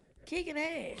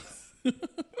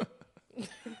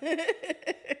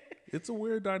 It's a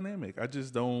weird dynamic. I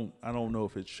don't know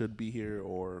if it should be here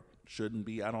or shouldn't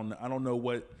be. I don't know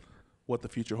what the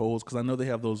future holds, because I know they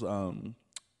have those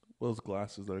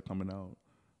glasses that are coming out.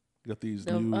 You got these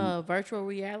new virtual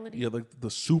reality. Yeah, like the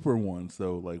super ones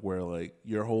though, like where like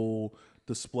your whole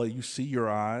display, you see your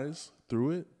eyes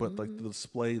through it, but like the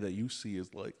display that you see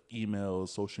is like emails,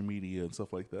 social media, and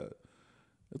stuff like that.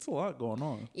 It's a lot going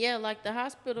on. Yeah, like the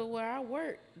hospital where I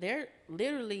work, they're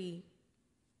literally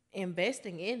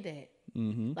investing in that,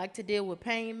 like to deal with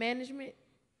pain management.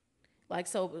 Like,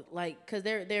 so, like, because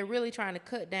they're really trying to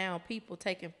cut down people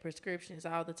taking prescriptions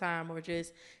all the time, or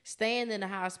just staying in the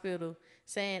hospital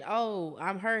saying, oh,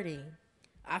 I'm hurting.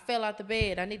 I fell out the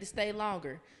bed. I need to stay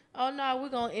longer. Oh, no, we're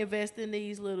going to invest in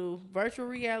these little virtual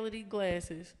reality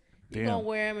glasses. You're going to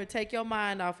wear them and take your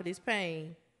mind off of this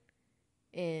pain.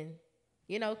 And,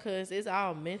 you know, because it's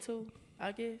all mental,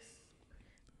 I guess.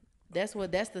 That's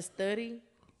the study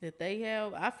that they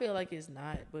have. I feel like it's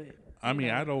not, but. I mean,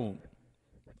 I don't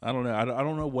know. I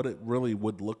don't know what it really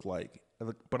would look like,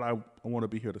 but I want to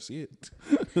be here to see it.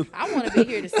 I want to be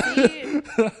here to see it,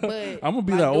 but I'm gonna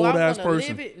be that old ass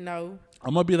person. No,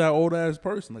 I'm gonna be that old ass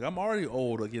person. Like, I'm already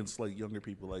old against like younger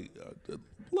people. Like,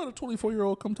 let a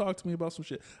 24-year-old come talk to me about some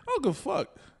shit. I don't give a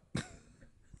fuck.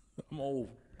 I'm old.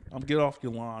 I'm get off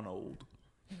your lawn old.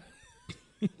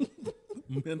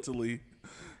 Mentally,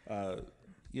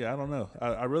 yeah, I don't know.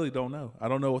 I really don't know. I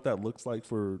don't know what that looks like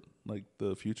for like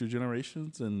the future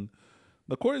generations. And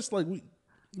of course, like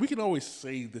we can always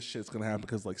say this shit's gonna happen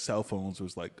because like cell phones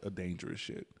was like a dangerous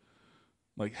shit.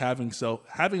 Like having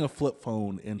a flip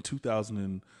phone in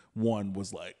 2001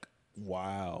 was like,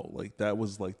 wow, like that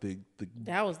was like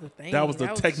that was the thing. That was the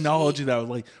technology that was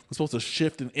like was supposed to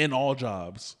shift in all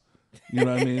jobs. You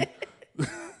know what I mean?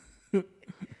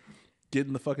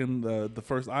 Getting the fucking the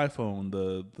first iPhone,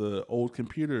 the old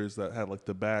computers that had like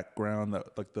the background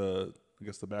that like I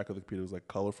guess the back of the computer was like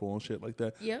colorful and shit like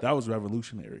that. Yep. That was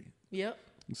revolutionary. Yep.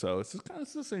 So it's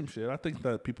the same shit. I think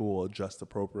that people will adjust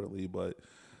appropriately, but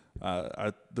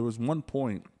there was one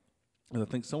point, and I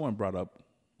think someone brought up,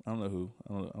 I don't know who,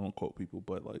 I don't quote people,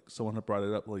 but like someone had brought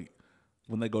it up, like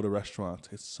when they go to restaurants,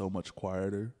 it's so much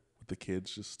quieter with the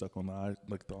kids just stuck on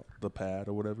the pad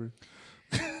or whatever.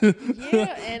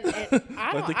 Yeah, and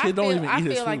I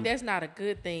feel like food. that's not a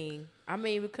good thing. I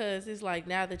mean, because it's like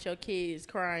now that your kid is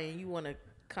crying, you want to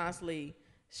constantly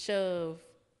shove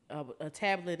a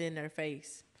tablet in their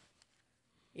face,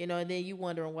 you know, and then you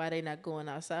wondering why they're not going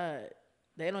outside.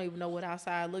 They don't even know what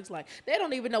outside looks like. They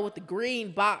don't even know what the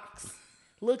green box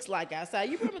looks like outside.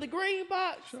 You remember the green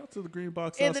box? Shout out to the green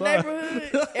box in outside. the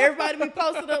neighborhood. Everybody be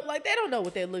posted up like they don't know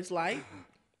what that looks like.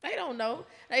 They don't know.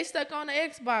 They stuck on the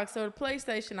Xbox or the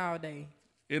PlayStation all day.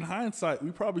 In hindsight,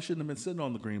 we probably shouldn't have been sitting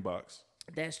on the green box.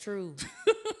 That's true.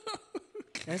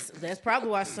 That's probably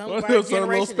why some of our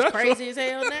generation is crazy as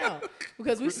hell now.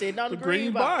 Because we sitting on the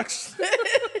green box.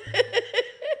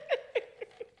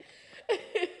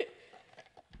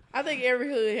 I think every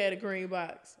hood had a green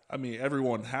box. I mean,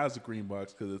 everyone has a green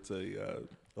box because it's a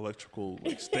electrical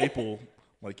staple.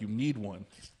 Like, you need one.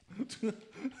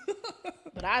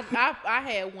 But I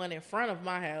had one in front of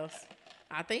my house.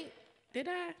 I think. Did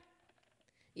I?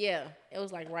 Yeah. It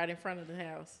was like right in front of the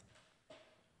house.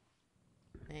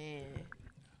 Man.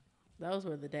 Those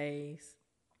were the days.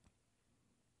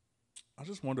 I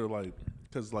just wonder, like,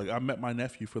 because, like, I met my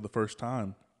nephew for the first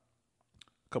time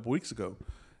a couple weeks ago.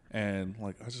 And,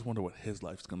 like, I just wonder what his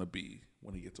life's going to be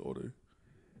when he gets older.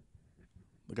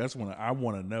 Like, I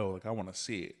want to know. Like, I want to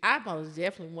see it. I most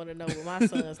definitely want to know what my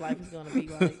son's life is going to be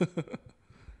like.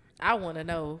 I want to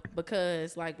know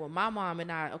because, like, when my mom and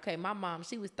my mom,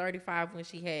 she was 35 when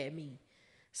she had me.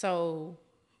 So,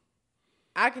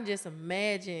 I can just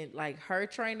imagine, like, her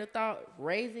train of thought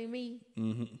raising me.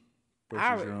 Mm-hmm.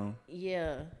 Versus your own.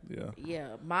 Yeah. Yeah.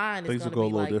 Yeah. Mine is going to be things will go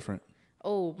a little different.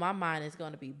 Oh, my mind is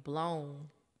going to be blown.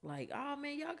 Like, oh,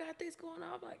 man, y'all got this going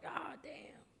on. I'm like, oh,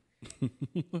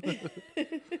 damn.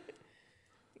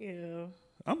 Yeah.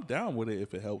 I'm down with it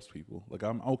if it helps people. Like,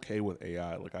 I'm okay with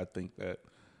AI. Like, I think that,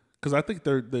 because I think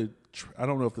I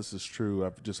don't know if this is true.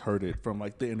 I've just heard it from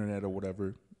like the internet or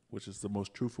whatever, which is the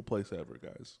most truthful place ever,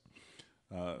 guys.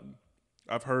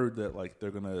 I've heard that like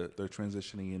they're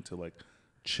transitioning into like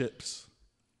chips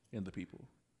in the people.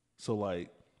 So like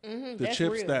the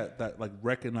chips real. that like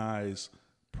recognize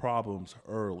problems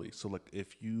early. So like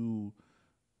if you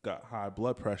got high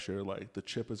blood pressure, like the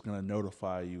chip is going to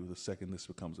notify you the second this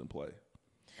becomes in play.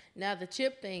 Now the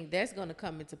chip thing, that's going to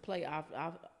come into play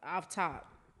off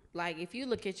top. Like if you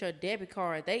look at your debit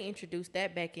card, they introduced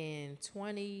that back in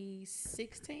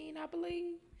 2016, I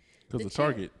believe. Because of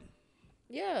Target.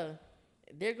 Yeah.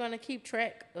 They're going to keep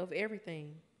track of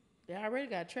everything They already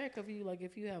got track of you. Like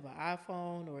if you have an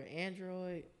iPhone or an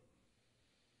Android,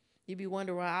 you be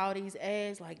wondering why all these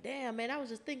ads. Like, damn, man, I was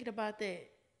just thinking about that.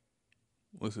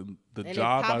 Listen, the and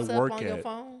job I work on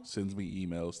at sends me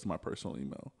emails to my personal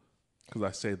email because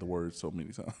I say the word so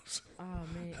many times. Oh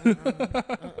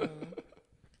man,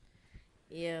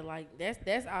 yeah, like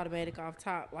that's automatic off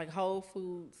top. Like Whole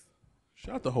Foods.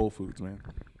 Shout out to Whole Foods, man.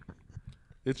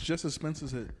 It's just as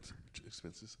expensive.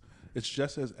 It's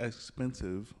just as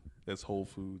expensive as Whole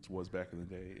Foods was back in the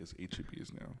day as HEB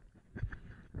is now.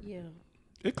 Yeah.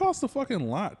 It costs a fucking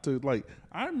lot to like.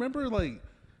 I remember like.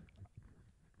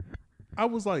 I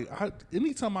was like,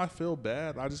 anytime I feel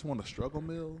bad, I just want a struggle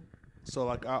meal. So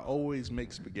like, I always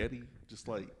make spaghetti, just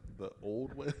like the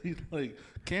old way, like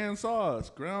canned sauce,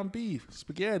 ground beef,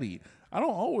 spaghetti. I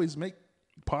don't always make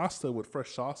pasta with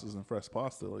fresh sauces and fresh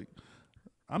pasta. Like,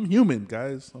 I'm human,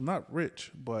 guys. I'm not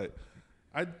rich, but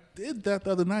I did that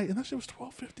the other night, and that shit was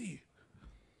 $12.50.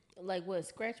 Like what?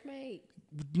 Scratch made?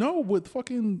 No, with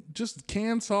fucking just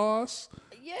canned sauce,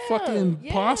 fucking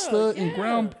pasta and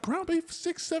ground beef,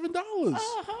 $6-7.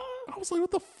 I was like,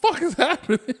 what the fuck is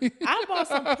happening? I bought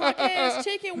some punk ass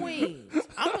chicken wings.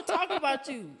 I'm gonna talk about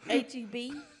you,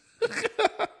 HEB.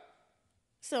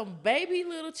 Some baby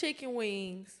little chicken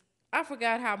wings. I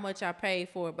forgot how much I paid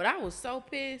for it, but I was so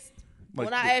pissed like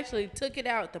when I actually took it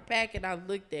out the pack and I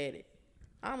looked at it.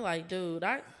 I'm like, dude,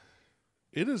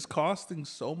 it is costing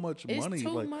so much money. It's too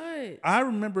like, much. I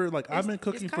remember, like, I've been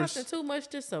cooking for... It's costing too much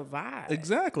to survive.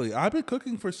 Exactly. I've been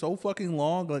cooking for so fucking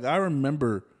long. Like, I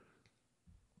remember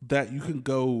that you can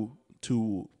go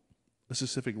to a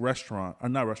specific restaurant, or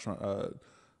not restaurant,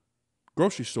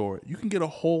 grocery store. You can get a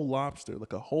whole lobster,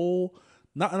 like a whole...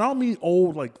 Not, and I don't mean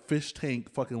old, like, fish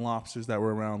tank fucking lobsters that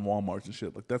were around Walmart and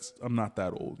shit. Like, I'm not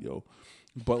that old, yo.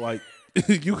 But, like,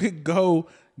 you could go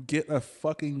get a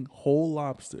fucking whole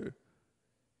lobster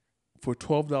for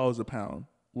 $12 a pound.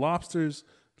 Lobsters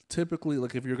typically,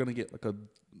 like if you're gonna get like a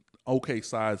okay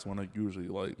size one, like usually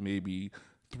like maybe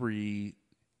 3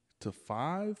 to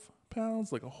 5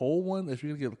 pounds, like a whole one. If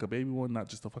you're gonna get like a baby one, not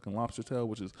just a fucking lobster tail,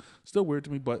 which is still weird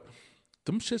to me, but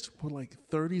them shits were like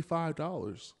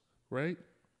 $35, right?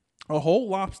 A whole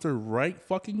lobster right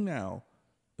fucking now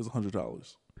is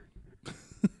 $100.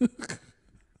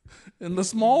 And the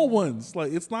small ones,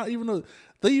 like it's not even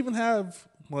they even have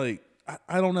like,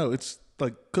 I don't know. It's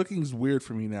like cooking's weird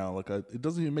for me now. Like it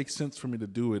doesn't even make sense for me to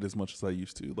do it as much as I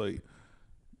used to. Like,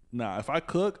 nah, if I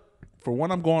cook, for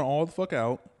one, I'm going all the fuck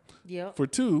out. Yep. For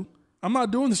two, I'm not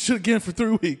doing this shit again for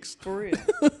 3 weeks. For real.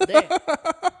 Damn.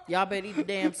 Y'all better eat the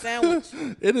damn sandwich.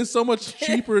 It is so much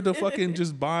cheaper to fucking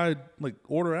just buy, like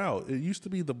order out. It used to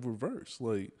be the reverse.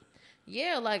 Like,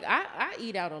 yeah, like I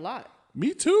eat out a lot.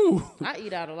 Me too. I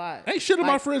eat out a lot. Ain't shit in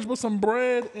my fridge but some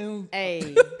bread and...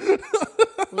 Hey,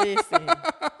 listen.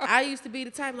 I used to be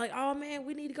the type like, oh, man,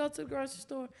 we need to go to the grocery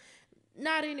store.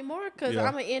 Not anymore because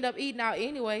I'm going to end up eating out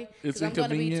anyway because I'm going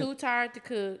to be too tired to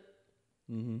cook.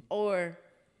 Mm-hmm. Or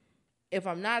if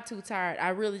I'm not too tired,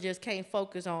 I really just can't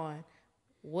focus on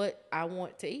what I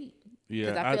want to eat.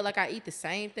 Yeah, because I feel like I eat the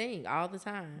same thing all the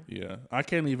time. Yeah, I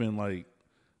can't even like...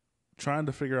 Trying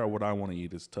to figure out what I want to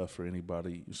eat is tough for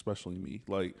anybody, especially me.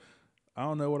 Like, I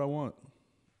don't know what I want.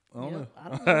 I don't know.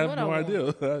 I have no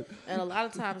idea. And a lot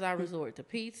of times I resort to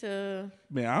pizza.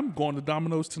 Man, I'm going to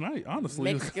Domino's tonight,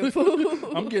 honestly. Mexican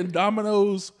food. I'm getting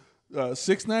Domino's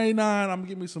 $6.99. I'm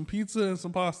getting me some pizza and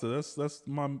some pasta. That's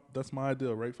my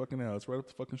ideal right fucking now. It's right up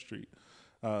the fucking street.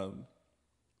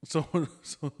 So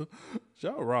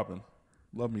shout out Robin.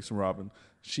 Love me some Robin.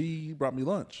 She brought me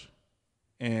lunch.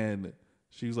 And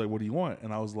she was like, what do you want?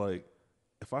 And I was like,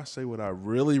 if I say what I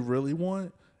really, really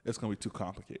want, it's going to be too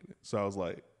complicated. So I was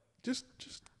like, just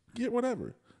get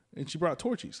whatever. And she brought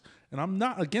Torchies. And I'm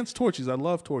not against Torchies. I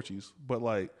love Torchies. But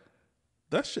like,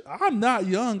 that shit, I'm not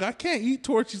young. I can't eat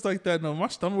Torchies like that. No, my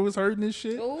stomach was hurting and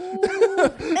shit.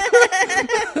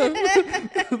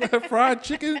 That fried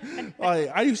chicken.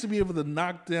 Like, I used to be able to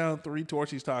knock down 3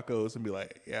 Torchies tacos and be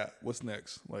like, yeah, what's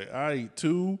next? Like, I ate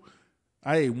 2.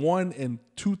 I ate 1 and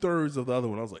 2/3 of the other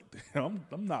one. I was like, damn,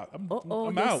 I'm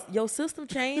out. Your system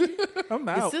changing. I'm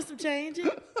out. Your system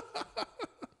changing.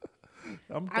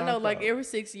 I know, like every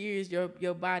 6 years,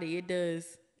 your body, it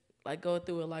does like go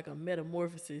through like a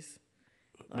metamorphosis.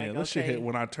 Like, man, that shit hit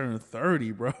when I turned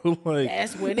 30, bro. Like,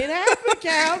 that's when it happened,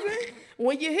 Calvin.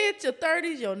 When you hit your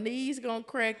 30s, your knees gonna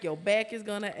crack, your back is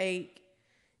gonna ache.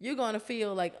 You're gonna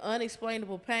feel like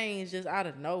unexplainable pains just out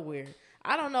of nowhere.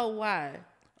 I don't know why.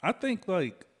 I think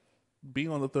like being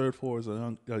on the 3rd floor is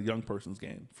a young person's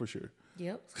game for sure.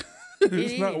 Yep.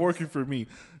 It's not working for me.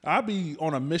 I be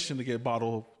on a mission to get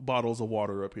bottles of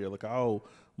water up here. Like I'll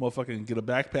motherfucking get a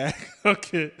backpack,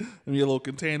 okay, and your little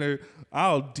container.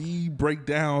 I'll break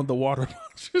down the water.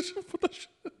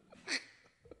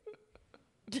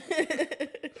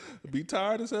 Be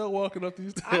tired as hell walking up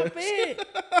these stairs. I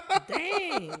bet.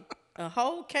 Dang. A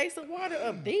whole case of water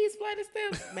up these flight of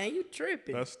steps? Man, you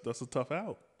tripping. That's a tough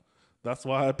out. That's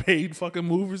why I paid fucking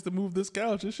movers to move this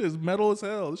couch. This shit's metal as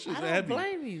hell. This shit's heavy. I don't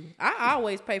blame you. I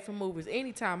always pay for movers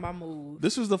anytime I move.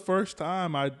 This is the first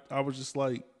time I was just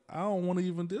like, I don't want to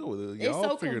even deal with it. It's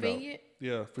so convenient.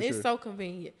 Yeah, for it's sure. so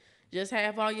convenient. Just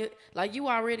have all your, like, you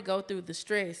already go through the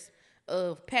stress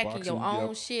of packing your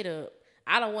own shit up.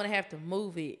 I don't want to have to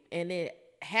move it and then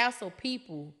hassle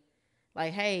people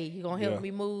like, hey, you gonna help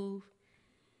me move?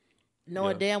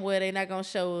 Knowing damn well they not gonna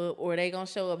show up, or they gonna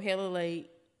show up hella late,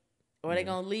 or they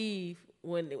gonna leave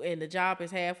when the job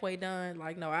is halfway done.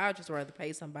 Like, no, I'd just rather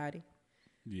pay somebody.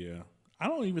 Yeah. I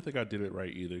don't even think I did it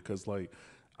right either, because like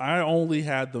I only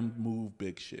had them move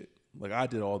big shit. Like, I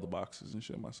did all the boxes and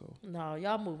shit myself. No,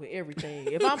 y'all moving everything.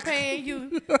 If I'm paying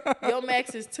you, your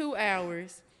max is 2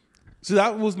 hours. So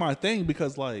that was my thing,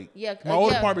 because like my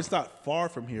old apartment's not far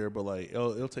from here, but like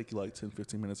it'll take you like 10,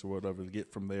 15 minutes or whatever to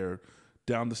get from there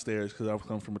down the stairs, because I was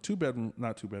coming from a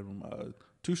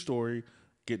two-story,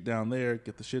 get down there,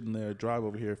 get the shit in there, drive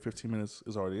over here, 15 minutes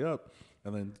is already up,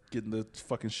 and then getting the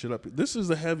fucking shit up. This is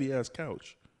a heavy-ass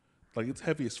couch. Like, it's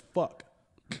heavy as fuck.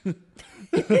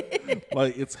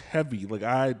 Like, it's heavy. Like,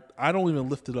 I don't even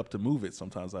lift it up to move it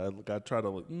sometimes. I try to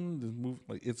like just move.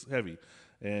 Like, it's heavy.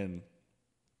 And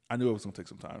I knew it was going to take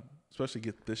some time, especially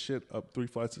get this shit up 3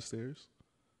 flights of stairs.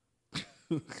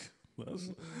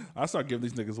 I started giving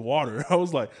these niggas water. I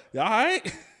was like, "You all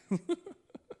right?"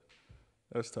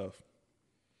 That's tough.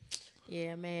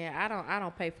 Yeah, man. I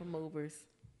don't pay for movers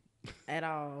at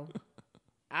all.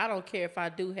 I don't care if I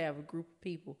do have a group of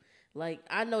people. Like,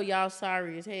 I know y'all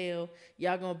sorry as hell.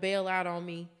 Y'all gonna bail out on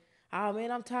me. Oh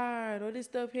man, I'm tired, or this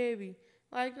stuff heavy.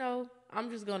 Like, no, I'm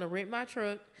just gonna rent my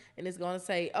truck, and it's gonna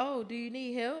say, "Oh, do you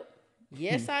need help?"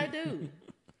 Yes, I do.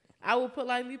 I will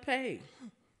politely pay.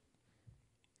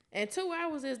 And 2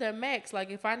 hours is their max. Like,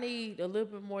 if I need a little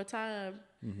bit more time,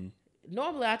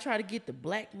 normally I try to get the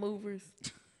black movers.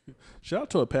 Shout out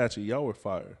to Apache. Y'all were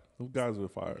fire. Those guys were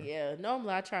fire. Yeah,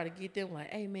 normally I try to get them like,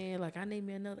 hey, man, like, I need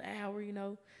me another hour, you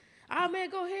know. Oh, man,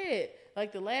 go ahead.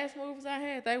 Like, the last movers I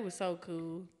had, they were so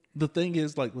cool. The thing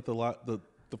is, like, with the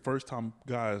first time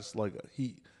guys, like,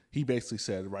 he basically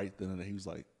said right then and there, he was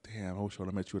like, damn, I wish I would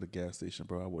have met you at a gas station,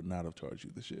 bro. I would not have charged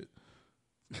you the shit.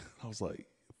 I was like,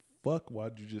 fuck,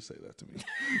 why'd you just say that to me?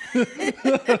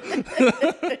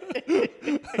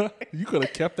 You could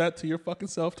have kept that to your fucking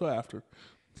self till after.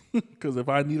 Because if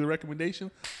I need a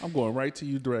recommendation, I'm going right to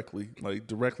you directly. Like,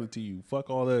 directly to you. Fuck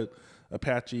all that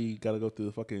Apache, got to go through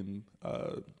the fucking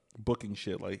booking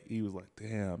shit. Like, he was like,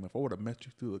 damn, if I would have met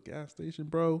you through the gas station,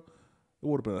 bro, it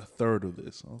would have been a third of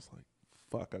this. I was like,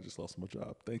 fuck, I just lost my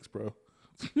job. Thanks, bro.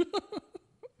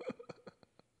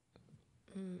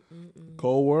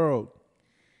 Cold world.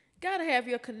 Gotta have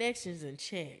your connections in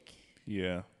check.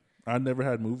 Yeah. I never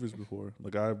had movers before.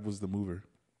 Like, I was the mover.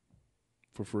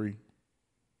 For free.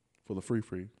 For the free.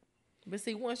 But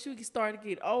see, once you start to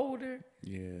get older,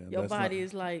 your body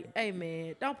is like, hey,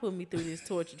 man, don't put me through this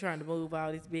torture trying to move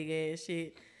all this big ass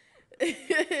shit.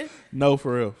 No,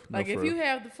 for real. Like, if you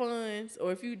have the funds,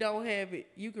 or if you don't have it,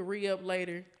 you can re-up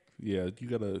later. Yeah, you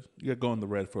gotta go in the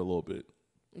red for a little bit.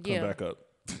 Come back up.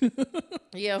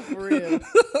 Yeah, for real.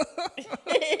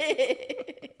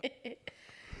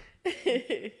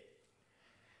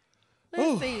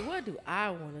 Let's see. What do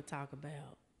I want to talk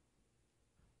about?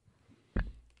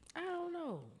 I don't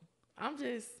know. I'm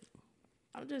just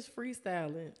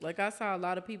freestyling. Like, I saw a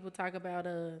lot of people talk about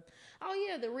the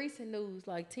recent news,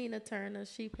 like Tina Turner,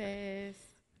 she passed.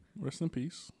 Rest in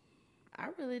peace. I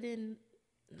really didn't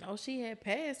know she had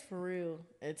passed for real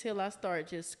until I started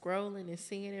just scrolling and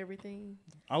seeing everything.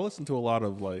 I listen to a lot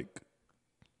of like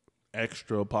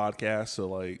extra podcasts, so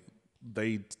like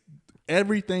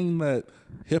everything that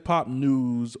hip hop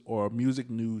news or music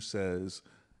news says,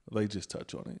 they just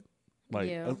touch on it. Like,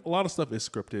 a lot of stuff is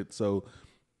scripted, so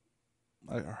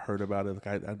I heard about it. Like,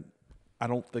 I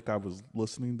don't think I was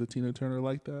listening to Tina Turner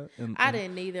like that. I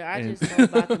didn't either. I just know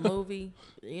about the movie.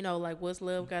 You know, like, what's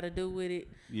love got to do with it?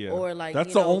 Yeah. Or like,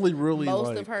 that's the only really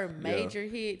most of her major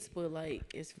hits. But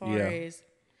like, as far as,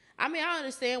 I mean, I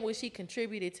understand what she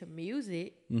contributed to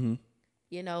music. Mm-hmm.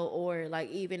 You know, or like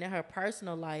even in her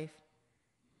personal life,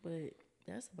 but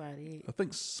that's about it. I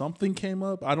think something came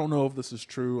up. I don't know if this is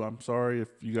true. I'm sorry if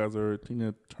you guys are a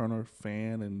Tina Turner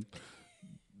fan and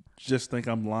just think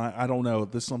I'm lying. I don't know.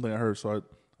 This is something I heard. So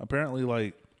apparently,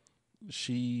 like,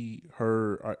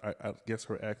 I guess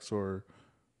her ex or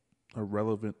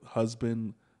relevant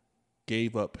husband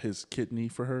gave up his kidney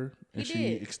for her, and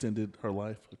she extended her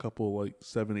life a couple, like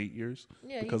 7-8 years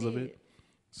because of it.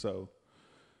 So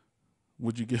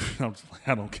would you give?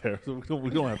 I don't care. We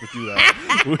don't have to do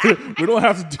that. We don't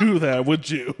have to do that. Would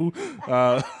you?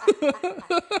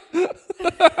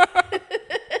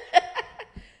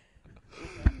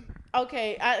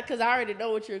 Okay, because I already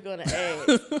know what you're gonna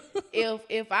ask.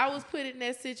 If I was put in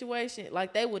that situation,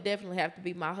 like they would definitely have to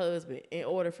be my husband in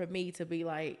order for me to be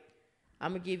like,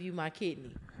 I'm gonna give you my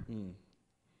kidney.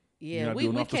 Yeah,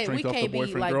 we can't be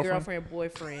like girlfriend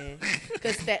boyfriend,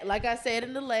 because that, like I said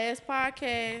in the last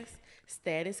podcast,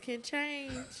 status can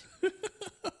change.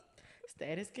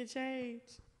 Status can change.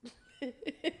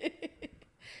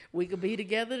 We could be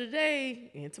together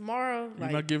today and tomorrow. You're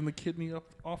not giving the kidney up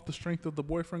off the strength of the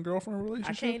boyfriend-girlfriend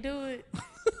relationship? I can't do it.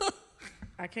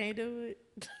 I can't do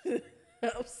it.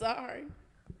 I'm sorry.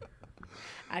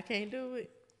 I can't do it.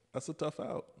 That's a tough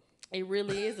out. It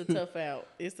really is a tough out.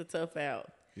 It's a tough out.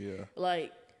 Yeah.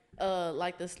 Like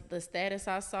the status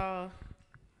I saw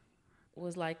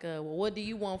was like, well, what do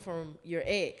you want from your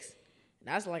ex? And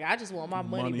I was like, I just want my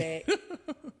money back.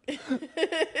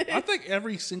 I think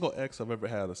every single ex I've ever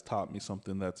had has taught me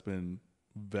something that's been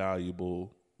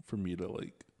valuable for me to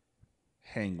like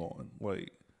hang on.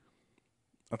 Like,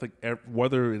 I think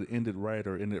whether it ended right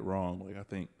or ended wrong, like I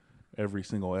think every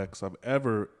single ex I've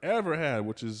ever had,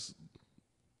 which is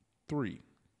 3,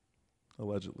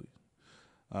 allegedly,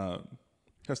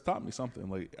 has taught me something.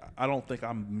 Like, I don't think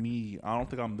I'm me. I don't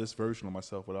think I'm this version of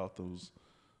myself without those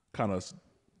kind of,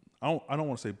 I don't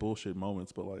want to say bullshit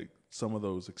moments, but like some of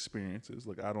those experiences.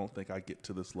 Like, I don't think I get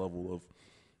to this level of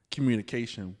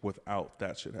communication without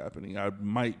that shit happening. I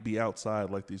might be outside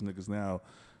like these niggas now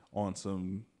on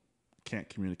some can't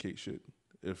communicate shit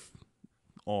if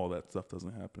all that stuff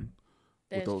doesn't happen.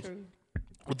 That's true.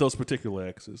 With those particular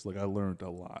exes, like I learned a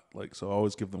lot. Like, so I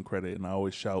always give them credit, and I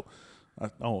always shout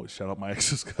out my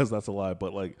exes because that's a lie.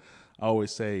 But like, I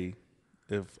always say,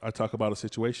 if I talk about a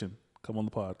situation, come on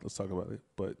the pod, let's talk about it.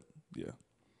 But yeah,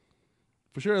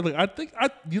 for sure. Like,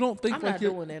 you don't think I'm like not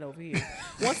doing that over here.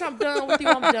 Once I'm done with you,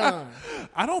 I'm done.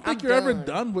 I don't think you're ever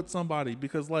done with somebody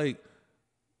because like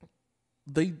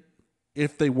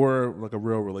if they were like a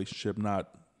real relationship,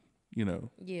 not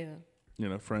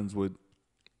friends with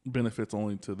benefits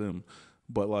only to them,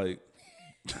 but like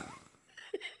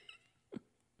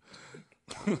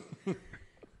we're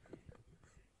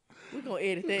gonna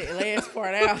edit that last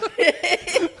part out.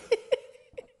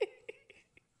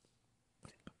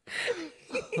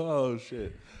 Oh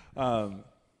shit. No,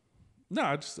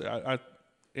 I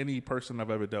any person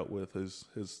I've ever dealt with has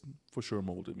for sure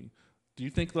molded me. Do you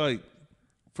think, like,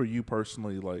 for you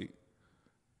personally, like,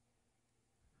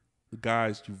 the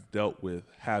guys you've dealt with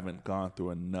haven't gone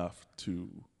through enough to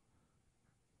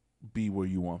be where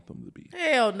you want them to be?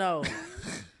 Hell no.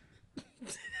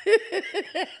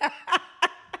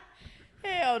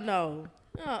 Hell no.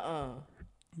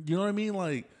 You know what I mean?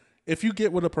 Like, if you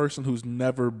get with a person who's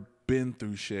never been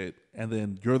through shit and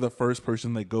then you're the first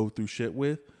person they go through shit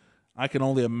with, I can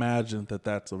only imagine that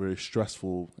that's a very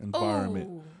stressful environment.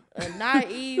 Ooh, a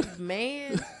naive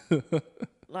man.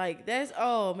 Like, that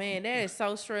is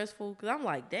so stressful. Because I'm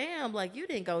like, damn, like, you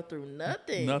didn't go through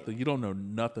nothing. Nothing. You don't know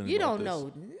nothing. You don't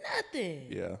know nothing.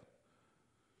 Yeah.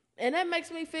 And that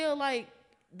makes me feel like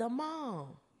the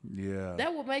mom. Yeah.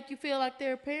 That would make you feel like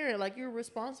they're a parent, like you're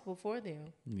responsible for them.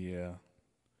 Yeah.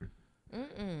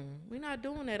 We're not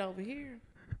doing that over here.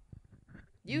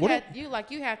 You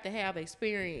have to have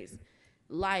experienced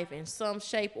life in some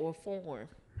shape or form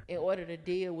in order to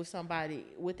deal with somebody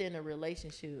within a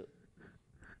relationship.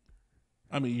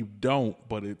 I mean, you don't,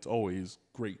 but it's always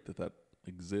great that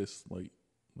exists. Like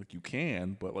you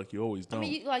can, but like you always don't. I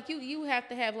mean, you have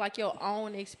to have like your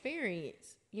own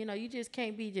experience. You know, you just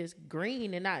can't be just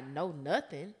green and not know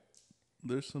nothing.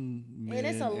 There's some men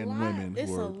and women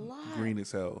who are green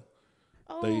as hell.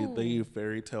 Oh. They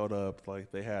fairy taled up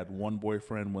like they had one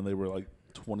boyfriend when they were like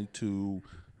 22,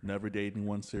 never dated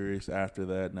anyone serious after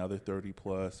that. Now they're 30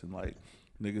 plus and like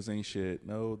niggas ain't shit.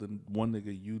 No, the one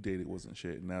nigga you dated wasn't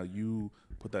shit. Now you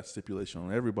put that stipulation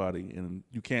on everybody, and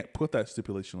you can't put that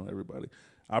stipulation on everybody.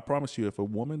 I promise you, if a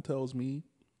woman tells me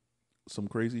some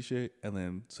crazy shit and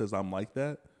then says I'm like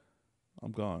that,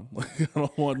 I'm gone. Like, I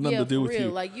don't want nothing to do with you.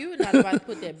 Like, you're not about to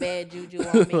put that bad juju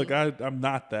on me. Like, I'm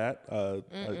not that.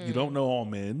 You don't know all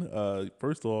men.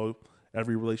 First of all,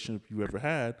 every relationship you ever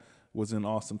had was in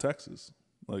Austin, Texas.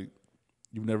 Like,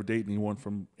 you've never dated anyone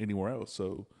from anywhere else.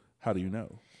 So how do you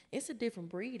know? It's a different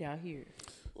breed out here.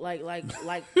 Like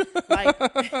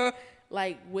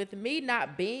with me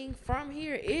not being from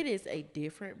here, it is a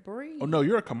different breed. Oh no,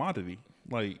 you're a commodity.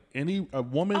 Like a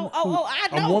woman. I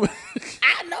know. A woman.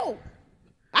 I know.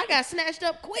 I got snatched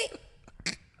up quick.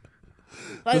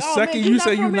 Like, the second you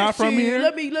say you're not from here,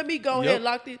 let me go ahead and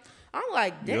lock this. I'm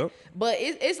like that, but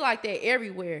it's like that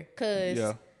everywhere.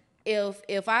 Cause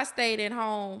if I stayed at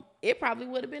home, it probably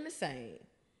would have been the same.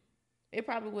 It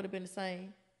probably would have been the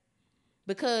same,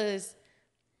 because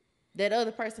that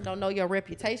other person don't know your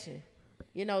reputation.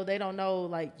 You know, they don't know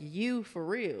like you for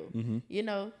real. Mm-hmm. You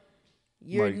know,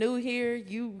 you're like, new here.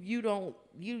 You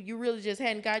really just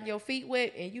hadn't gotten your feet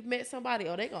wet, and you met somebody.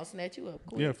 Oh, they gonna snatch you up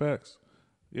quick. Yeah, facts.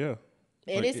 Yeah.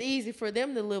 And like, it's easy for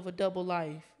them to live a double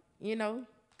life, you know,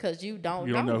 because you don't know.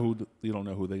 You don't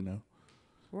know who they know.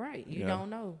 Right. You don't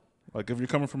know. Like, if you're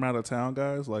coming from out of town,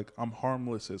 guys, like, I'm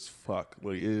harmless as fuck.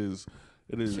 Like, it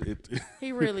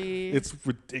he really is. It's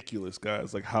ridiculous,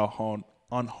 guys, like how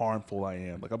unharmful I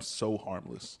am. Like, I'm so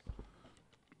harmless.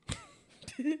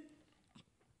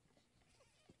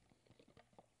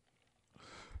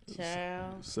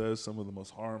 Child. Says some of the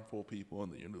most harmful people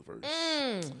in the universe.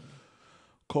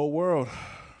 Cold world.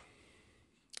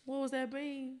 What was that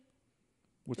mean?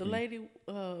 The lady,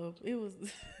 it was.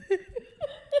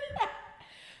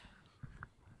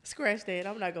 Scratch that.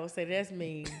 I'm not gonna say that's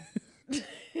mean.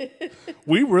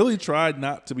 We really tried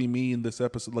not to be mean this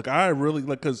episode. Like, I really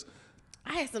because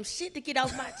I had some shit to get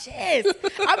off my chest.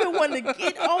 I've been wanting to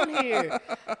get on here,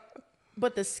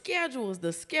 but the schedules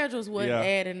wasn't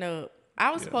adding up.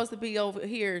 I was supposed to be over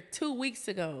here 2 weeks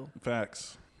ago.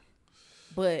 Facts.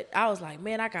 But I was like,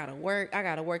 man, I gotta work. I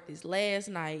gotta work this last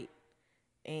night,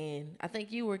 and I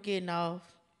think you were getting off.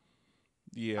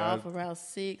 Yeah. Off around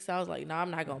 6. I was like, no,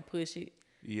 I'm not gonna push it.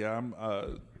 Yeah,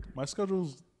 my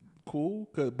schedule's cool,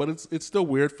 but it's still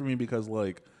weird for me because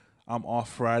like I'm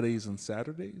off Fridays and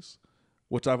Saturdays,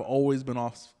 which I've always been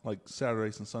off like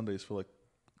Saturdays and Sundays for like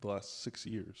the last 6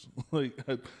 years. Like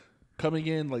coming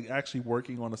in, like actually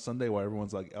working on a Sunday while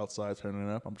everyone's like outside turning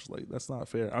up, I'm just like, that's not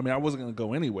fair. I mean, I wasn't gonna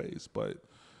go anyways, but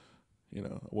you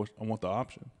know, I want the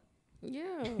option.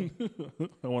 Yeah,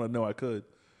 I want to know I could.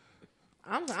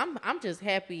 I'm just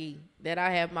happy that I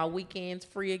have my weekends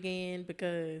free again,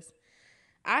 because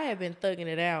I have been thugging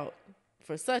it out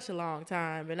for such a long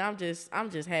time, and I'm just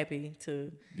happy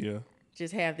to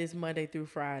just have this Monday through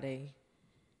Friday.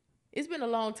 It's been a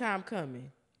long time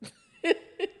coming.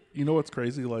 You know what's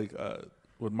crazy? Like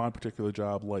with my particular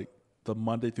job, like the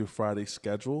Monday through Friday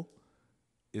schedule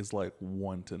is like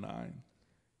 1 to 9.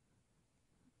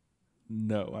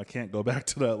 No, I can't go back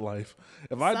to that life.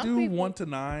 If I do 1 to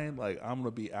 9, like I'm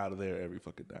gonna be out of there every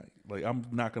fucking night. Like I'm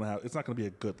not gonna have. It's not gonna be a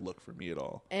good look for me at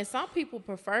all. And some people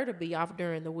prefer to be off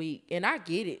during the week, and I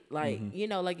get it. Like you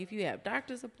know, like if you have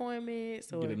doctor's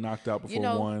appointments or get it knocked out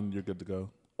before 1, you're good to go.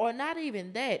 Or not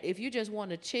even that. If you just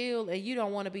want to chill and you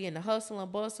don't want to be in the hustle and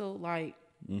bustle, like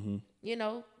you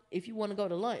know, if you want to go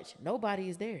to lunch, nobody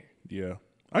is there. Yeah,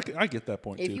 I get that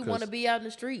point too. If you want to be out in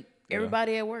the street,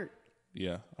 everybody at work.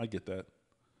 Yeah, I get that.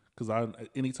 Because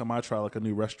anytime I try like a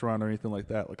new restaurant or anything like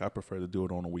that, like I prefer to do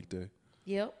it on a weekday.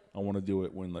 Yep. I want to do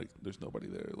it when like there's nobody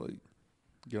there. Like,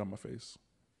 get on my face.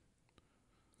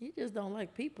 You just don't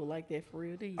like people like that for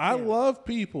real, do you? I love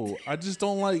people. I just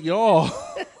don't like y'all.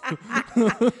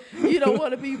 You don't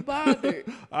want to be bothered.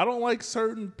 I don't like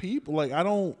certain people. Like I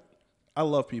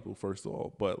love people first of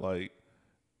all, but like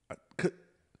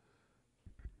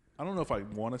I don't know if I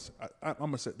want to. I'm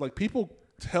gonna say like people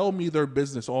tell me their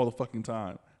business all the fucking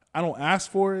time. I don't ask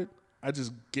for it. I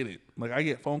just get it. Like I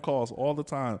get phone calls all the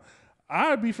time.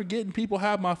 I'd be forgetting people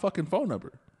have my fucking phone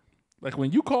number. Like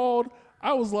when you called,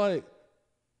 I was like,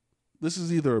 this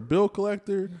is either a bill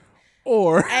collector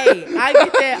or hey, I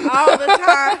get that all the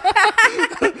time.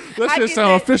 That shit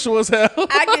sound official as hell.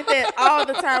 I get that all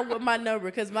the time with my number,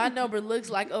 because my number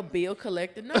looks like a bill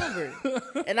collector number.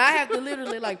 And I have to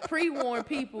literally like pre-warn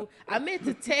people. I meant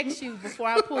to text you before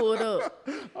I pulled up.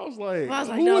 I was like,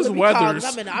 who no, is Weathers?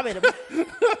 I'm in I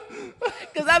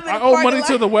owe money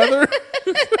to the weather.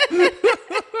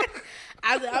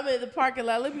 I'm in the parking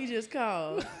lot. Let me just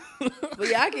call. But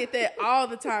yeah, I get that all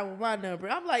the time with my number.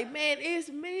 I'm like, man, it's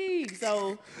me.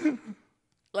 So,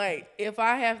 like, if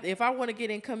I want to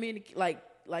get in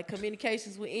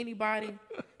communications with anybody,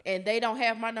 and they don't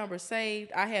have my number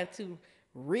saved, I have to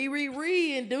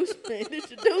introduce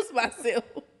myself.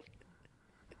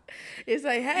 It's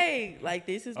like, hey, like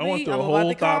this is me. I went through a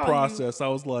whole thought process. I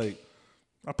was like,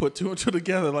 I put 2 and 2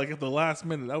 together like at the last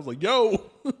minute. I was like,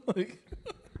 yo. Like,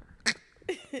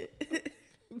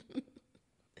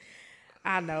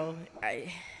 I know.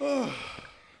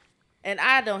 And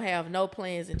I don't have no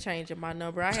plans in changing my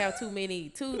number. I have too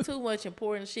much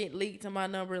important shit leaked to my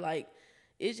number. Like,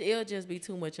 it'll just be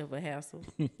too much of a hassle.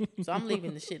 So I'm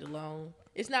leaving the shit alone.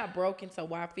 It's not broken, so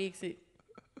why fix it?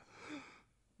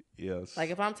 Yes. Like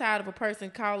if I'm tired of a person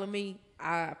calling me,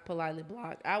 I politely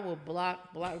block. I will block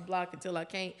until I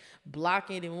can't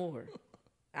block anymore.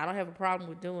 I don't have a problem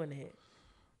with doing that.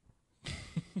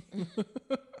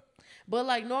 But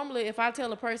like normally if I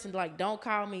tell a person like don't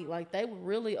call me, like they would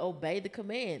really obey the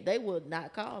command. They would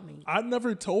not call me. I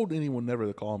never told anyone never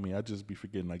to call me. I just be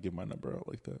forgetting I give my number out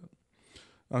like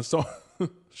that. So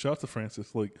shout out to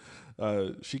Francis. Like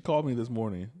she called me this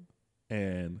morning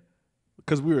and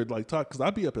because we were like talking, because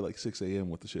I'd be up at like 6 a.m.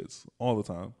 with the shits all the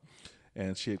time.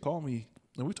 And she had called me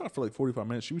and we talked for like 45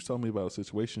 minutes. She was telling me about a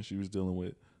situation she was dealing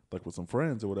with, like with some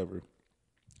friends or whatever.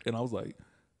 And I was like,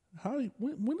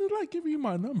 when did I give you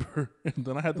my number? And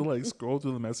then I had to like scroll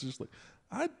through the messages like,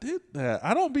 I did that.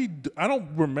 I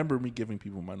don't remember me giving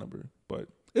people my number, but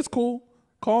it's cool.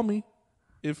 Call me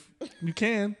if you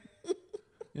can.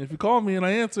 And if you call me and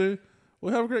I answer,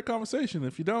 we'll have a great conversation.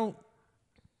 If you don't,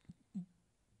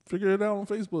 figure it out on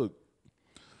Facebook.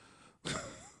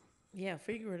 Yeah,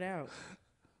 figure it out.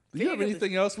 Do you have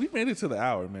anything else? We made it to the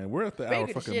hour, man. We're at the hour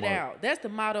fucking mark. Figure the shit out. That's the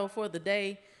motto for the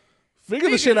day.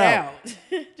 Figure the shit out.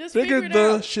 Just figure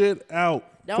the shit out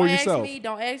for yourself.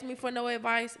 Don't ask me for no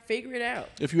advice. Figure it out.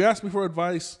 If you ask me for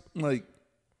advice, like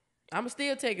I'ma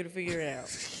still take it to figure it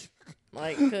out.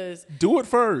 Like, cause do it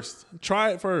first. Try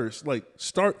it first. Like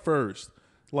start first.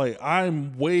 Like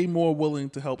I'm way more willing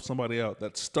to help somebody out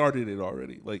that started it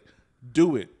already. Like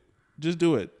do it. Just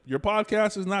do it. Your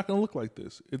podcast is not going to look like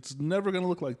this. It's never going to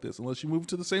look like this unless you move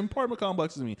to the same apartment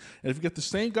complex as me. And if you get the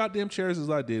same goddamn chairs as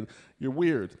I did, you're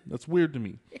weird. That's weird to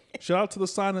me. Shout out to the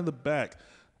sign in the back.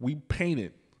 We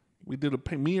painted. We did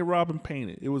me and Robin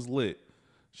painted. It was lit.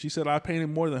 She said I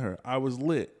painted more than her. I was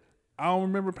lit. I don't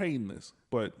remember painting this,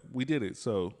 but we did it.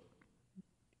 So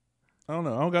I don't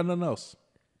know. I don't got nothing else.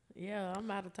 Yeah,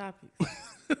 I'm out of topics.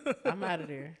 I'm out of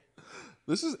there.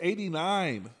 This is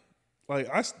 89. Like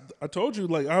I told you,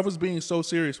 like I was being so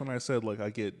serious when I said like I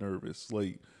get nervous,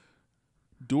 like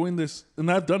doing this, and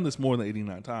I've done this more than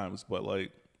 89 times. But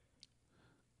like,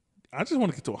 I just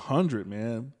want to get to 100,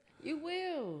 man. You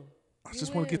will. I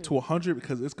just want to get to 100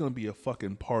 because it's gonna be a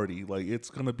fucking party. Like it's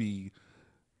gonna be,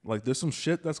 like there's some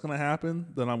shit that's gonna happen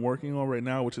that I'm working on right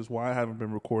now, which is why I haven't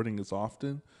been recording as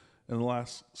often in the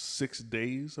last 6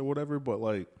 days or whatever. But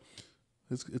like,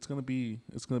 it's gonna be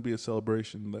a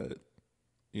celebration that,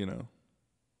 you know.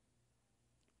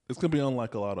 It's going to be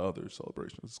unlike a lot of other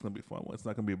celebrations. It's going to be a fun one. It's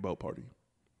not going to be a boat party.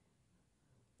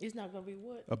 It's not going to be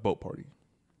what? A boat party.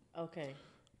 Okay.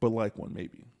 But like one,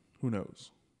 maybe. Who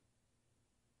knows?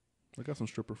 I got some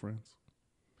stripper friends.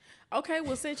 Okay,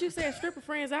 well, since you said stripper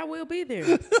friends, I will be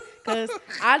there. Because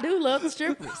I do love the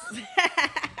strippers.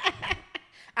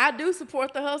 I do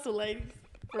support the hustle, ladies.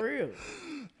 For real.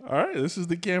 All right, this is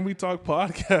the Can We Talk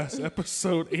podcast,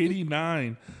 episode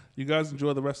 89. You guys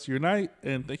enjoy the rest of your night,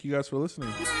 and thank you guys for listening.